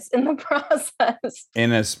gods in the process.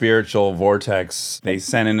 In a spiritual vortex, they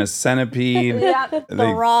sent in a centipede. Yeah.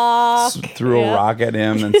 They rock. threw a rock at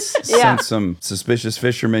him and Yeah. sent some suspicious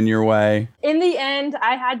fishermen your way. In the end,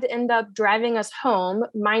 I had to end up driving us home.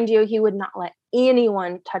 Mind you, he would not let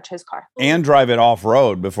anyone touch his car. And drive it off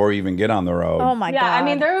road before you even get on the road. Oh my God. I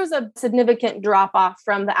mean, there was a significant drop off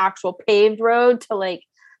from the actual paved road to like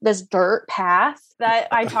this dirt path that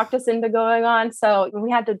I talked us into going on. So we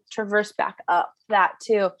had to traverse back up that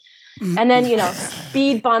too. And then,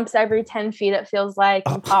 speed bumps every 10 feet, it feels like,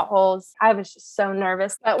 and potholes. I was just so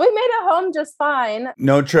nervous, but we made it home just fine.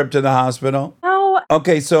 No trip to the hospital? No.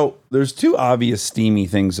 Okay, so there's two obvious steamy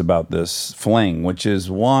things about this fling, which is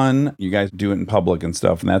one, you guys do it in public and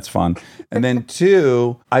stuff, and that's fun. And then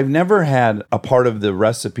two, I've never had a part of the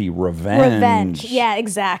recipe revenge. Yeah,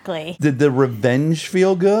 exactly. Did the revenge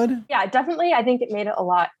feel good? Yeah, definitely. I think it made it a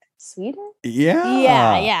lot sweeter.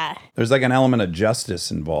 Yeah. Yeah. There's like an element of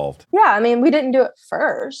justice involved. Yeah, I mean, we didn't do it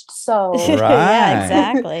first. So Right. Yeah,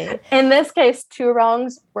 exactly. in this case, two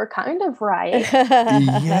wrongs were kind of right.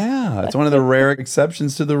 Yeah, it's one of the rare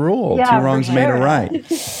exceptions to the rule. Yeah, Two for wrongs made a sure. right.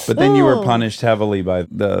 But then you were Ooh. punished heavily by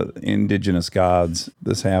the indigenous gods.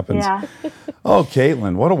 This happens. Yeah. Oh,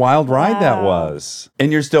 Caitlin, what a wild ride that Wow. was.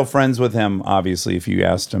 And you're still friends with him, obviously, if you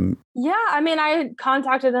asked him. Yeah, I mean, I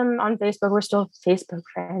contacted him on Facebook. We're still Facebook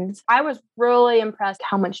friends. I was really impressed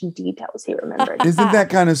how much details he remembered. Isn't that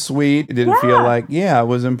kind of sweet? Did it feel Yeah. like, it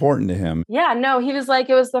was important to him? Yeah, no, he was like,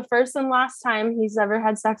 it was the first and last time he's ever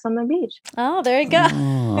had sex on the beach. Oh, there you go.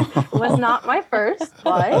 It was not my first,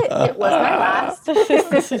 but it was my last.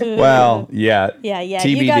 Well, yeah. Yeah. You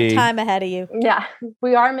TBD. got time ahead of you. Yeah,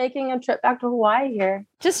 we are making a trip back to Hawaii here.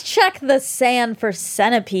 Just check the sand for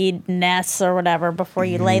centipede nests or whatever before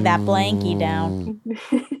you lay that blankie down.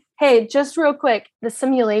 Hey, just real quick, the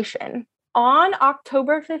simulation. On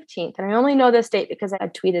October 15th, and I only know this date because I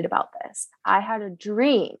had tweeted about this, I had a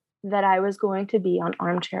dream that I was going to be on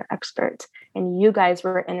Armchair Expert, and you guys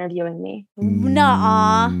were interviewing me.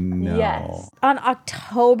 Nuh-uh. No. Yes. On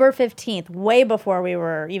October 15th, way before we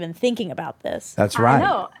were even thinking about this. That's right. I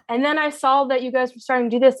know. And then I saw that you guys were starting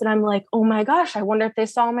to do this, and I'm like, oh my gosh, I wonder if they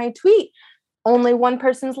saw my tweet. only one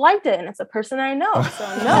person's liked it, and it's a person I know.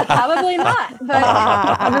 So no, probably not. But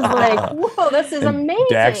I was like, whoa, this is amazing.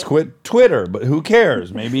 Dax quit Twitter, but who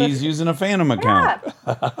cares? Maybe he's using a Phantom account.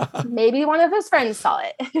 Yeah. Maybe one of his friends saw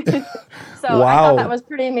it. So Wow. I thought that was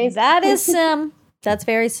pretty amazing. That is sim. That's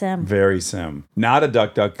very sim. Very sim. Not a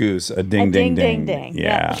duck, duck, goose. A ding, ding, ding.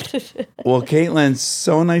 Yeah. Well, Caitlin,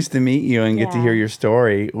 so nice to meet you and get to hear your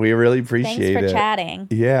story. We really appreciate it. Thanks for chatting.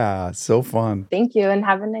 Yeah, so fun. Thank you, and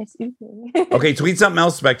have a nice evening. Okay, tweet something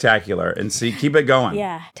else spectacular and keep it going.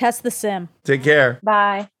 Yeah. Test the sim. Take care.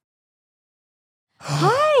 Bye.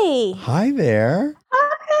 Hi. Hi there. Hi.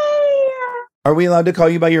 Are we allowed to call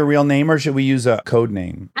you by your real name or should we use a code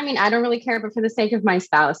name? I mean, I don't really care, but for the sake of my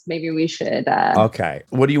spouse, maybe we should. Okay.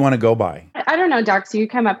 What do you want to go by? I don't know, Doc. So you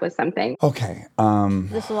come up with something. Okay.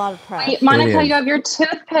 There's a lot of prep. Wait, Monica, you have your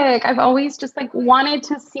toothpick. I've always just wanted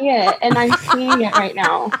to see it, and I'm seeing it right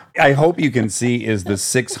now. I hope you can see is the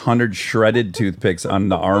 600 shredded toothpicks on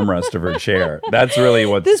the armrest of her chair. That's really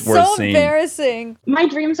what's This is worth so seeing. embarrassing. My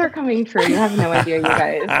dreams are coming true. You have no idea, you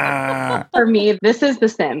guys. For me, this is the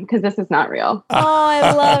sim because this is not real. Oh,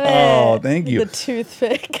 I love it. Oh, thank you. The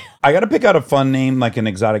toothpick. I got to pick out a fun name, like an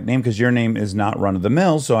exotic name, because your name is not run of the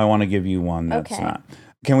mill. So I want to give you one that's not.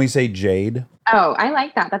 Can we say Jade? Oh, I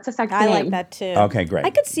like that. That's a sexy name. I like that too. Okay, great.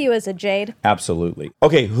 I could see you as a Jade. Absolutely.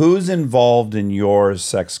 Okay, who's involved in your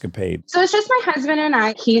sexcapade? So it's just my husband and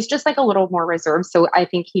I. He's just a little more reserved. So I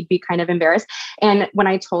think he'd be kind of embarrassed. And when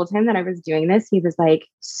I told him that I was doing this, he was like,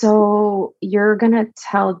 so you're going to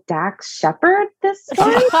tell Dax Shepard this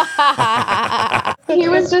story? He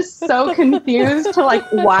was just so confused to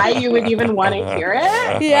why you would even want to hear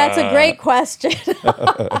it. Yeah, it's a great question.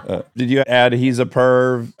 Did you add he's a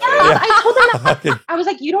perv? Yeah, I told him that. I was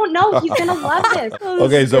like, you don't know. He's going to love this.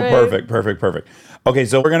 Okay, so perfect. Okay,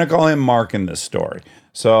 so we're going to call him Mark in this story.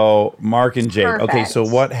 So Mark and Jade. Perfect. Okay, so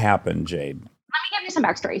what happened, Jade? Let me give you some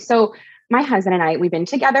backstory. So my husband and I, we've been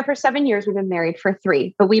together for 7 years. We've been married for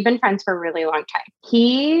 3, but we've been friends for a really long time.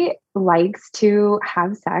 He likes to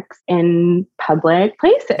have sex in public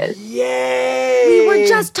places. Yay! We were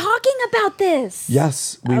just talking about this.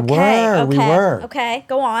 Yes, we Okay, were. Okay,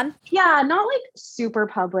 go on. Yeah, not super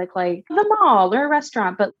public, like the mall or a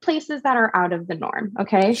restaurant, but places that are out of the norm.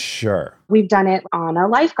 Okay. Sure. We've done it on a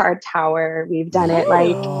lifeguard tower. We've done it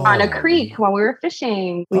on a creek while we were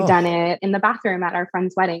fishing. We've done it in the bathroom at our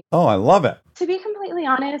friend's wedding. Oh, I love it. To be completely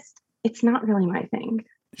honest, it's not really my thing.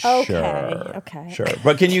 Okay. Sure.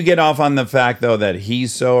 But can you get off on the fact, though, that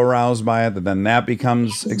he's so aroused by it that then that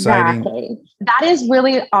becomes exciting? Exactly. That is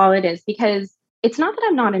really all it is, because it's not that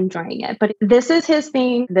I'm not enjoying it, but this is his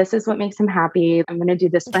thing. This is what makes him happy. I'm going to do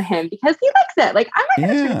this for him because he likes it. I'm not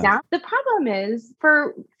going to turn it down. The problem is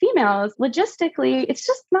for females, logistically, it's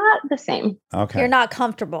just not the same. Okay. You're not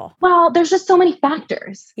comfortable. Well, there's just so many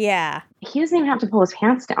factors. Yeah. He doesn't even have to pull his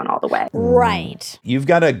pants down all the way. Right. You've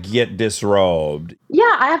got to get disrobed.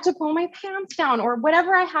 Yeah, I have to pull my pants down or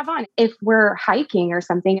whatever I have on. If we're hiking or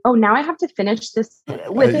something, now I have to finish this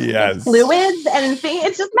with fluids and things.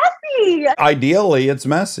 It's just messy. Ideally, it's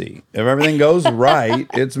messy. If everything goes right,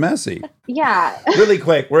 it's messy. Yeah. Really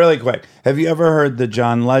quick. Have you ever heard the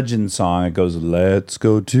John Legend song? It goes, let's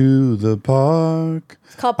go to the park.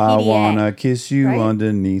 It's called PDA. I want to kiss you right?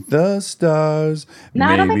 underneath the stars. No,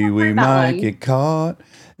 I don't think Maybe I've we heard that might one. get caught.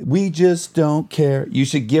 We just don't care. You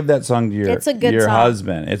should give that song to It's a good your song.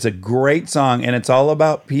 husband. It's a great song, and it's all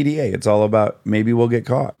about PDA. It's all about maybe we'll get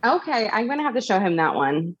caught. Okay, I'm going to have to show him that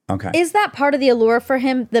one. Okay. Is that part of the allure for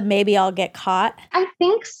him that maybe I'll get caught? I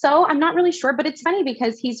think so. I'm not really sure, but it's funny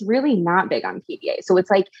because he's really not big on PDA. So it's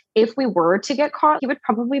if we were to get caught, he would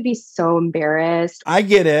probably be so embarrassed. I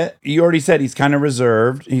get it. You already said he's kind of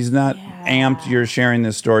reserved. He's not amped you're sharing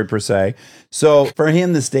this story per se. So for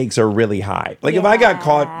him, the stakes are really high. If I got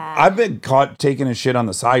caught, I've been caught taking a shit on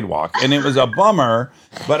the sidewalk and it was a bummer,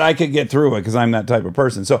 but I could get through it because I'm that type of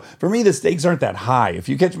person. So for me, the stakes aren't that high. If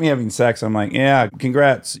you catch me having sex, I'm like, yeah,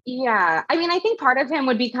 congrats. Yeah. I mean, I think part of him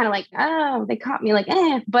would be kind of oh, they caught me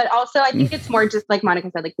But also I think it's more just like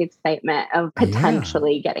Monica said, the excitement of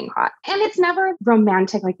potentially getting caught. And it's never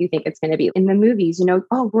romantic like you think it's going to be. In the movies,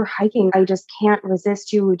 we're hiking. I just can't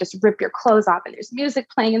resist you. Just rip your clothes off and there's music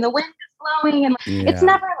playing and the wind is blowing. And it's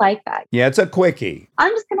never like that. Yeah, it's a quickie.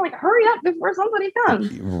 I'm just going to hurry up before somebody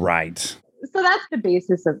comes. Right. So that's the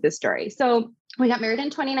basis of this story. So we got married in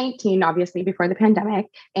 2019, obviously before the pandemic,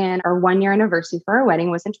 and our 1-year anniversary for our wedding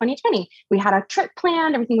was in 2020. We had a trip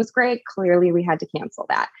planned. Everything was great. Clearly, we had to cancel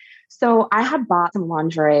that. So I had bought some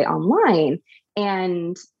lingerie online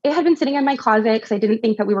and it had been sitting in my closet because I didn't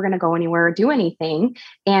think that we were going to go anywhere or do anything.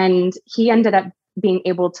 And he ended up being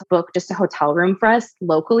able to book just a hotel room for us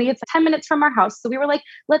locally. It's 10 minutes from our house. So we were like,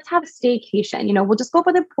 let's have a staycation. We'll just go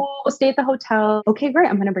by the pool, stay at the hotel. Okay, great.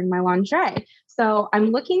 I'm going to bring my lingerie. So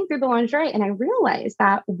I'm looking through the lingerie and I realized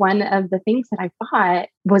that one of the things that I bought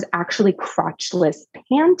was actually crotchless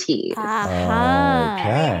panties.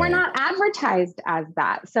 Okay. We're not advertised as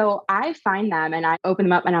that. So I find them and I open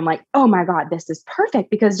them up and I'm like, oh my God, this is perfect.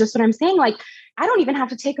 Because just what I'm saying, like, I don't even have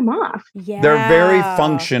to take them off. Yeah. They're very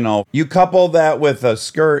functional. You couple that with a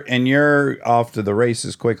skirt and you're off to the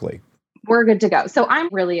races quickly. We're good to go. So I'm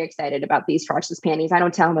really excited about these crotchless panties. I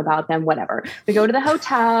don't tell them about them, whatever. We go to the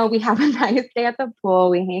hotel, we have a nice day at the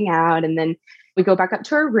pool, we hang out, and then we go back up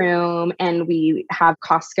to our room and we have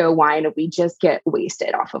Costco wine and we just get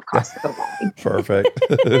wasted off of Costco wine. Perfect.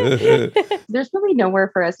 There's really nowhere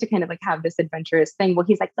for us to kind of like have this adventurous thing. Well,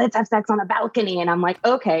 he's like, let's have sex on a balcony. And I'm like,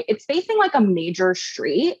 okay, it's facing like a major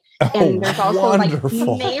street. And there's also like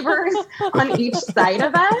neighbors on each side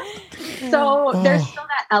of us. So there's still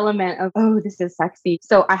that element of, oh, this is sexy.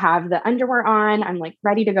 So I have the underwear on. I'm like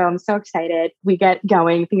ready to go. I'm so excited. We get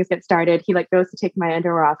going. Things get started. He like goes to take my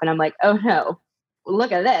underwear off and I'm like, oh no,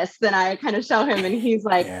 look at this. Then I kind of show him and he's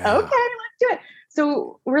like, okay, let's do it.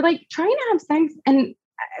 So we're like trying to have sex. And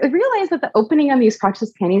I realized that the opening on these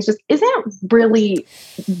crotchless panties just isn't really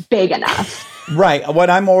big enough. Right.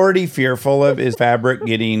 What I'm already fearful of is fabric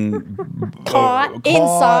getting caught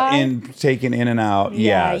inside and taken in and out.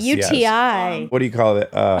 Yeah, Yes. UTI. Yes. What do you call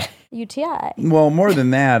it? UTI. Well, more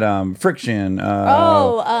than that, friction,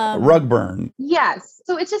 rug burn. Yes.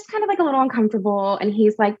 So it's just kind of like a little uncomfortable. And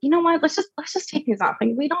he's like, you know what? Let's just take these off.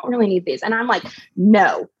 Like, we don't really need these. And I'm like,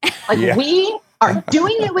 no, we are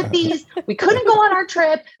doing it with these. We couldn't go on our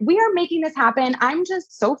trip. We are making this happen. I'm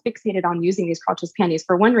just so fixated on using these crotchless panties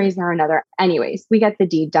for one reason or another. Anyways, we get the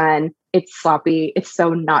deed done. It's sloppy. It's so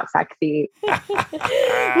not sexy. Wait,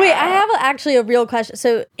 I have actually a real question.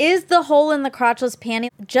 So is the hole in the crotchless panty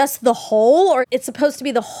just the hole or it's supposed to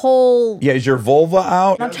be the whole? Yeah, is your vulva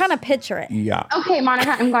out? I'm trying to picture it. Yeah. Okay,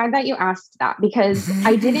 Monica, I'm glad that you asked that because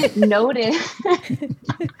I didn't notice. I'm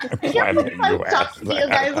talking to you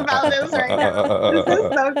guys about this right now. This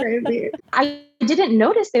is so crazy. I didn't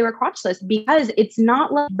notice they were crotchless because it's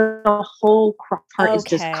not like the whole crotch part is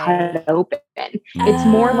just cut open. It's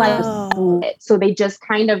more like a slit. So they just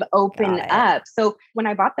kind of open up. So when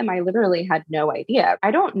I bought them, I literally had no idea. I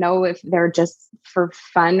don't know if they're just for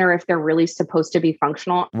fun or if they're really supposed to be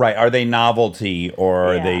functional. Right. Are they novelty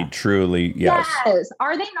or are they truly? Yes.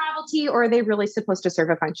 Are they novelty or are they really supposed to serve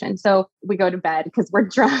a function? So we go to bed because we're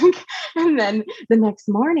drunk. And then the next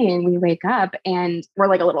morning we wake up and we're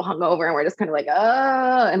like a little hungover and we're just kind of like,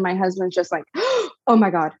 oh, and my husband's just like, oh my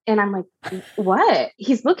God. And I'm like, what?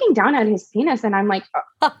 He's looking down at his penis and I'm like,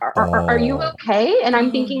 are you okay? And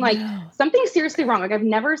I'm thinking like something's seriously wrong. Like I've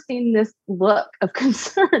never seen this look of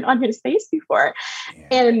concern on his face before. Yeah.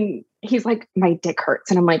 And he's like, my dick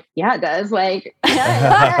hurts. And I'm like, yeah, it does. Like,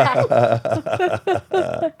 yeah.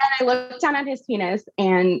 And I look down at his penis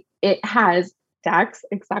and it has, Dax,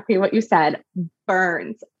 exactly what you said,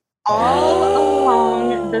 burns all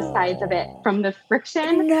along the sides of it from the friction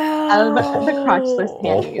of the crotchless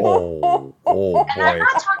panties. And I'm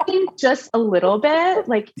not talking just a little bit.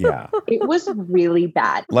 Like, it was really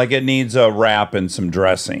bad. Like it needs a wrap and some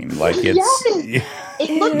dressing. Like it's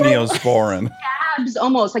it looked Neosporin. Like scabs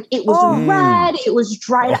almost. Like it was red. It was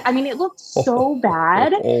dried. I mean, it looked so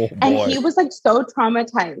bad. And he was like so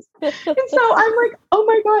traumatized. And so I'm like, oh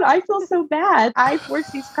my God, I feel so bad. I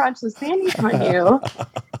forced these crotchless panties on you.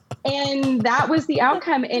 And that was the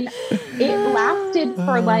outcome. And it lasted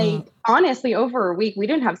for like, honestly, over a week. We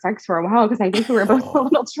didn't have sex for a while because I think we were both a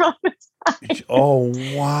little traumatized. Oh,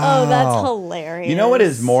 wow. Oh, that's hilarious. You know what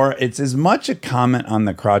is more? It's as much a comment on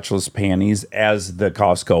the crotchless panties as the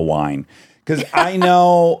Costco wine. Because I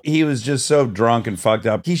know he was just so drunk and fucked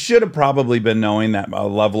up. He should have probably been knowing that a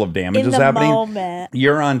level of damage was happening. Moment.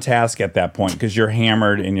 You're on task at that point because you're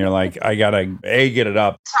hammered and you're like, I gotta get it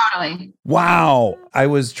up. Totally. Wow. I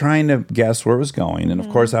was trying to guess where it was going. And of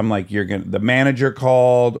course, I'm like, the manager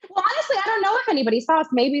called. Well, honestly, I don't know if anybody saw us.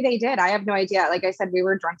 Maybe they did. I have no idea. Like I said, we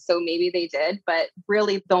were drunk, so maybe they did. But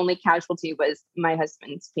really, the only casualty was my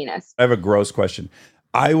husband's penis. I have a gross question.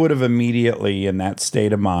 I would have immediately, in that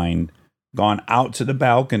state of mind, gone out to the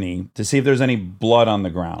balcony to see if there's any blood on the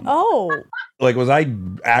ground. Oh. Like, was I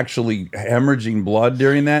actually hemorrhaging blood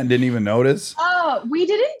during that and didn't even notice? Oh, we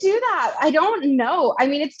didn't do that. I don't know. I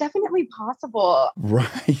mean, it's definitely possible.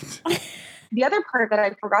 Right. The other part that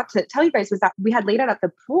I forgot to tell you guys was that we had laid out at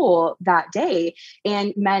the pool that day,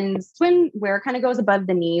 and men's swimwear kind of goes above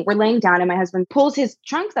the knee. We're laying down and my husband pulls his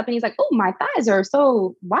trunks up and he's like, oh, my thighs are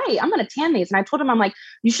so white. I'm going to tan these. And I told him, I'm like,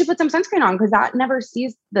 you should put some sunscreen on because that never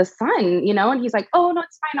sees the sun, you know? And he's like, oh, no,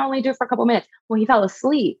 it's fine. I'll only do it for a couple minutes. Well, he fell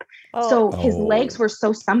asleep. So his legs were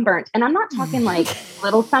so sunburnt. And I'm not talking like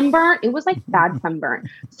little sunburnt. It was like bad sunburnt.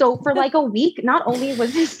 So for like a week, not only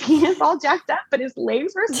was his penis all jacked up, but his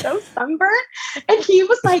legs were so sunburnt. And he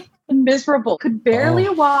was like miserable, could barely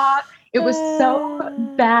walk. It was so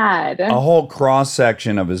bad. A whole cross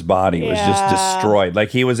section of his body was just destroyed. Like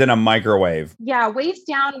he was in a microwave. Yeah, waist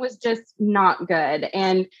down was just not good.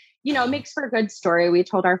 And, you know, it makes for a good story. We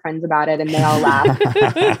told our friends about it and they all laughed.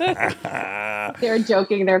 They were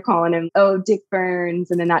joking. They're calling him, oh, Dick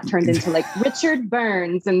Burns. And then that turned into like Richard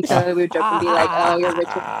Burns. And so we would joke and be like, oh, you're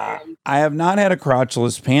Richard Burns. I have not had a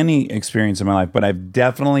crotchless panty experience in my life, but I've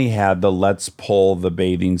definitely had the let's pull the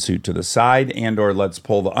bathing suit to the side and or let's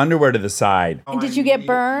pull the underwear to the side. And did you get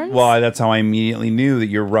burns? Well, that's how I immediately knew that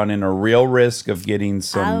you're running a real risk of getting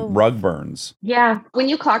some rug burns. Yeah. When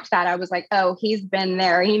you clocked that, I was like, oh, he's been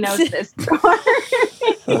there. He knows this story.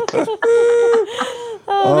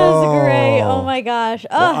 Oh, that's great. Oh my gosh.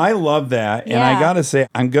 Oh. Well, I love that. And I got to say,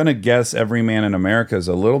 I'm going to guess every man in America is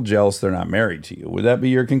a little jealous they're not married to you. Would that be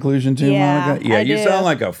your conclution too, Monica? Yeah, you sound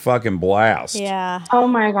like a fucking blast. Yeah. Oh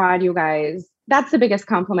my God, you guys. That's the biggest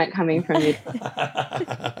compliment coming from you.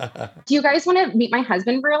 Do you guys want to meet my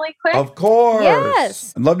husband really quick? Of course.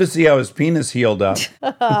 Yes. I'd love to see how his penis healed up.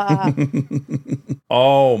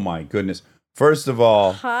 Oh my goodness. First of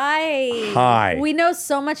all, hi. We know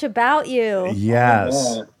so much about you.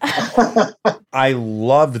 Yes. I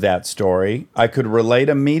loved that story. I could relate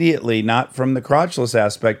immediately, not from the crotchless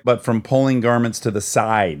aspect, but from pulling garments to the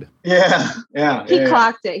side. Yeah. He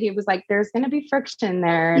clocked it. He was like, there's going to be friction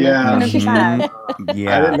there. And yeah. It's gonna be bad.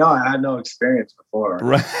 Yeah. I didn't know. I had no experience before.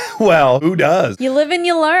 Right. Well, who does? You live and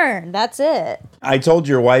you learn. That's it. I told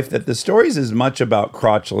your wife that the story is as much about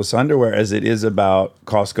crotchless underwear as it is about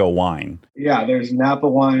Costco wine. Yeah, there's Napa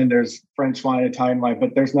wine, there's French wine, Italian wine,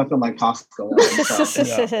 but there's nothing like Costco wine. So,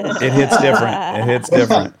 It hits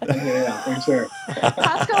different. yeah, for sure.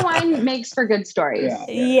 Costco wine makes for good stories. Yes.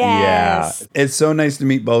 Yeah. It's so nice to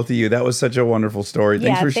meet both of you. That was such a wonderful story.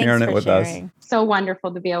 Thanks for sharing it with us. So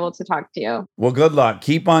wonderful to be able to talk to you. Well, good luck.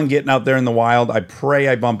 Keep on getting out there in the wild. I pray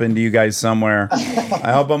I bump into you guys somewhere.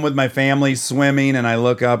 I hope I'm with my family swimming and I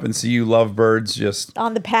look up and see you lovebirds just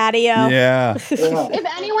on the patio. Yeah. If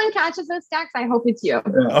anyone catches those stacks, I hope it's you.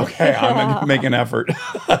 Okay, I'm going to make an effort.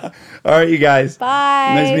 All right, you guys.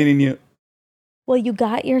 Bye. Nice meeting you. Well, you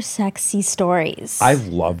got your sexy stories. I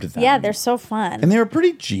loved them. Yeah, they're so fun. And they were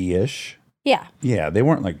pretty G-ish. Yeah. Yeah, they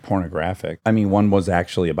weren't like pornographic. I mean, one was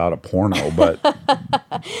actually about a porno, but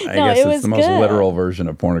I guess it's the most literal version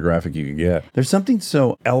of pornographic you could get. There's something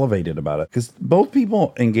so elevated about it because both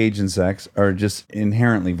people engaged in sex are just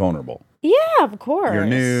inherently vulnerable. Yeah, of course. You're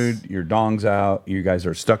nude, your dong's out, you guys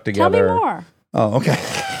are stuck together. Tell me more. Oh, okay.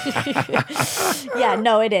 Yeah,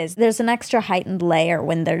 no, it is. There's an extra heightened layer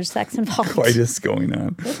when there's sex involved. Coitus going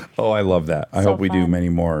on. Oh, I love that. I hope we do many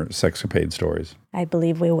more Sexcapade stories. I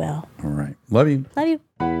believe we will. All right. Love you. Love you.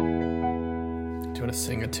 Do you want to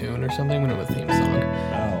sing a tune or something? We don't have a theme song.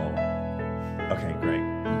 Oh. Okay, great.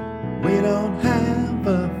 We don't have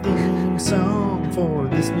a theme song for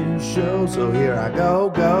this new show, so here I go.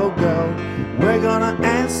 We're gonna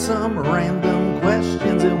ask some random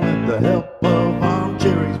questions, and with the help of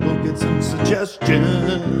Armchair, we'll get some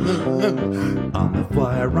suggestions. On the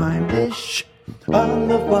fly rhyme dish,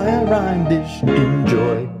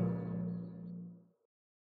 enjoy.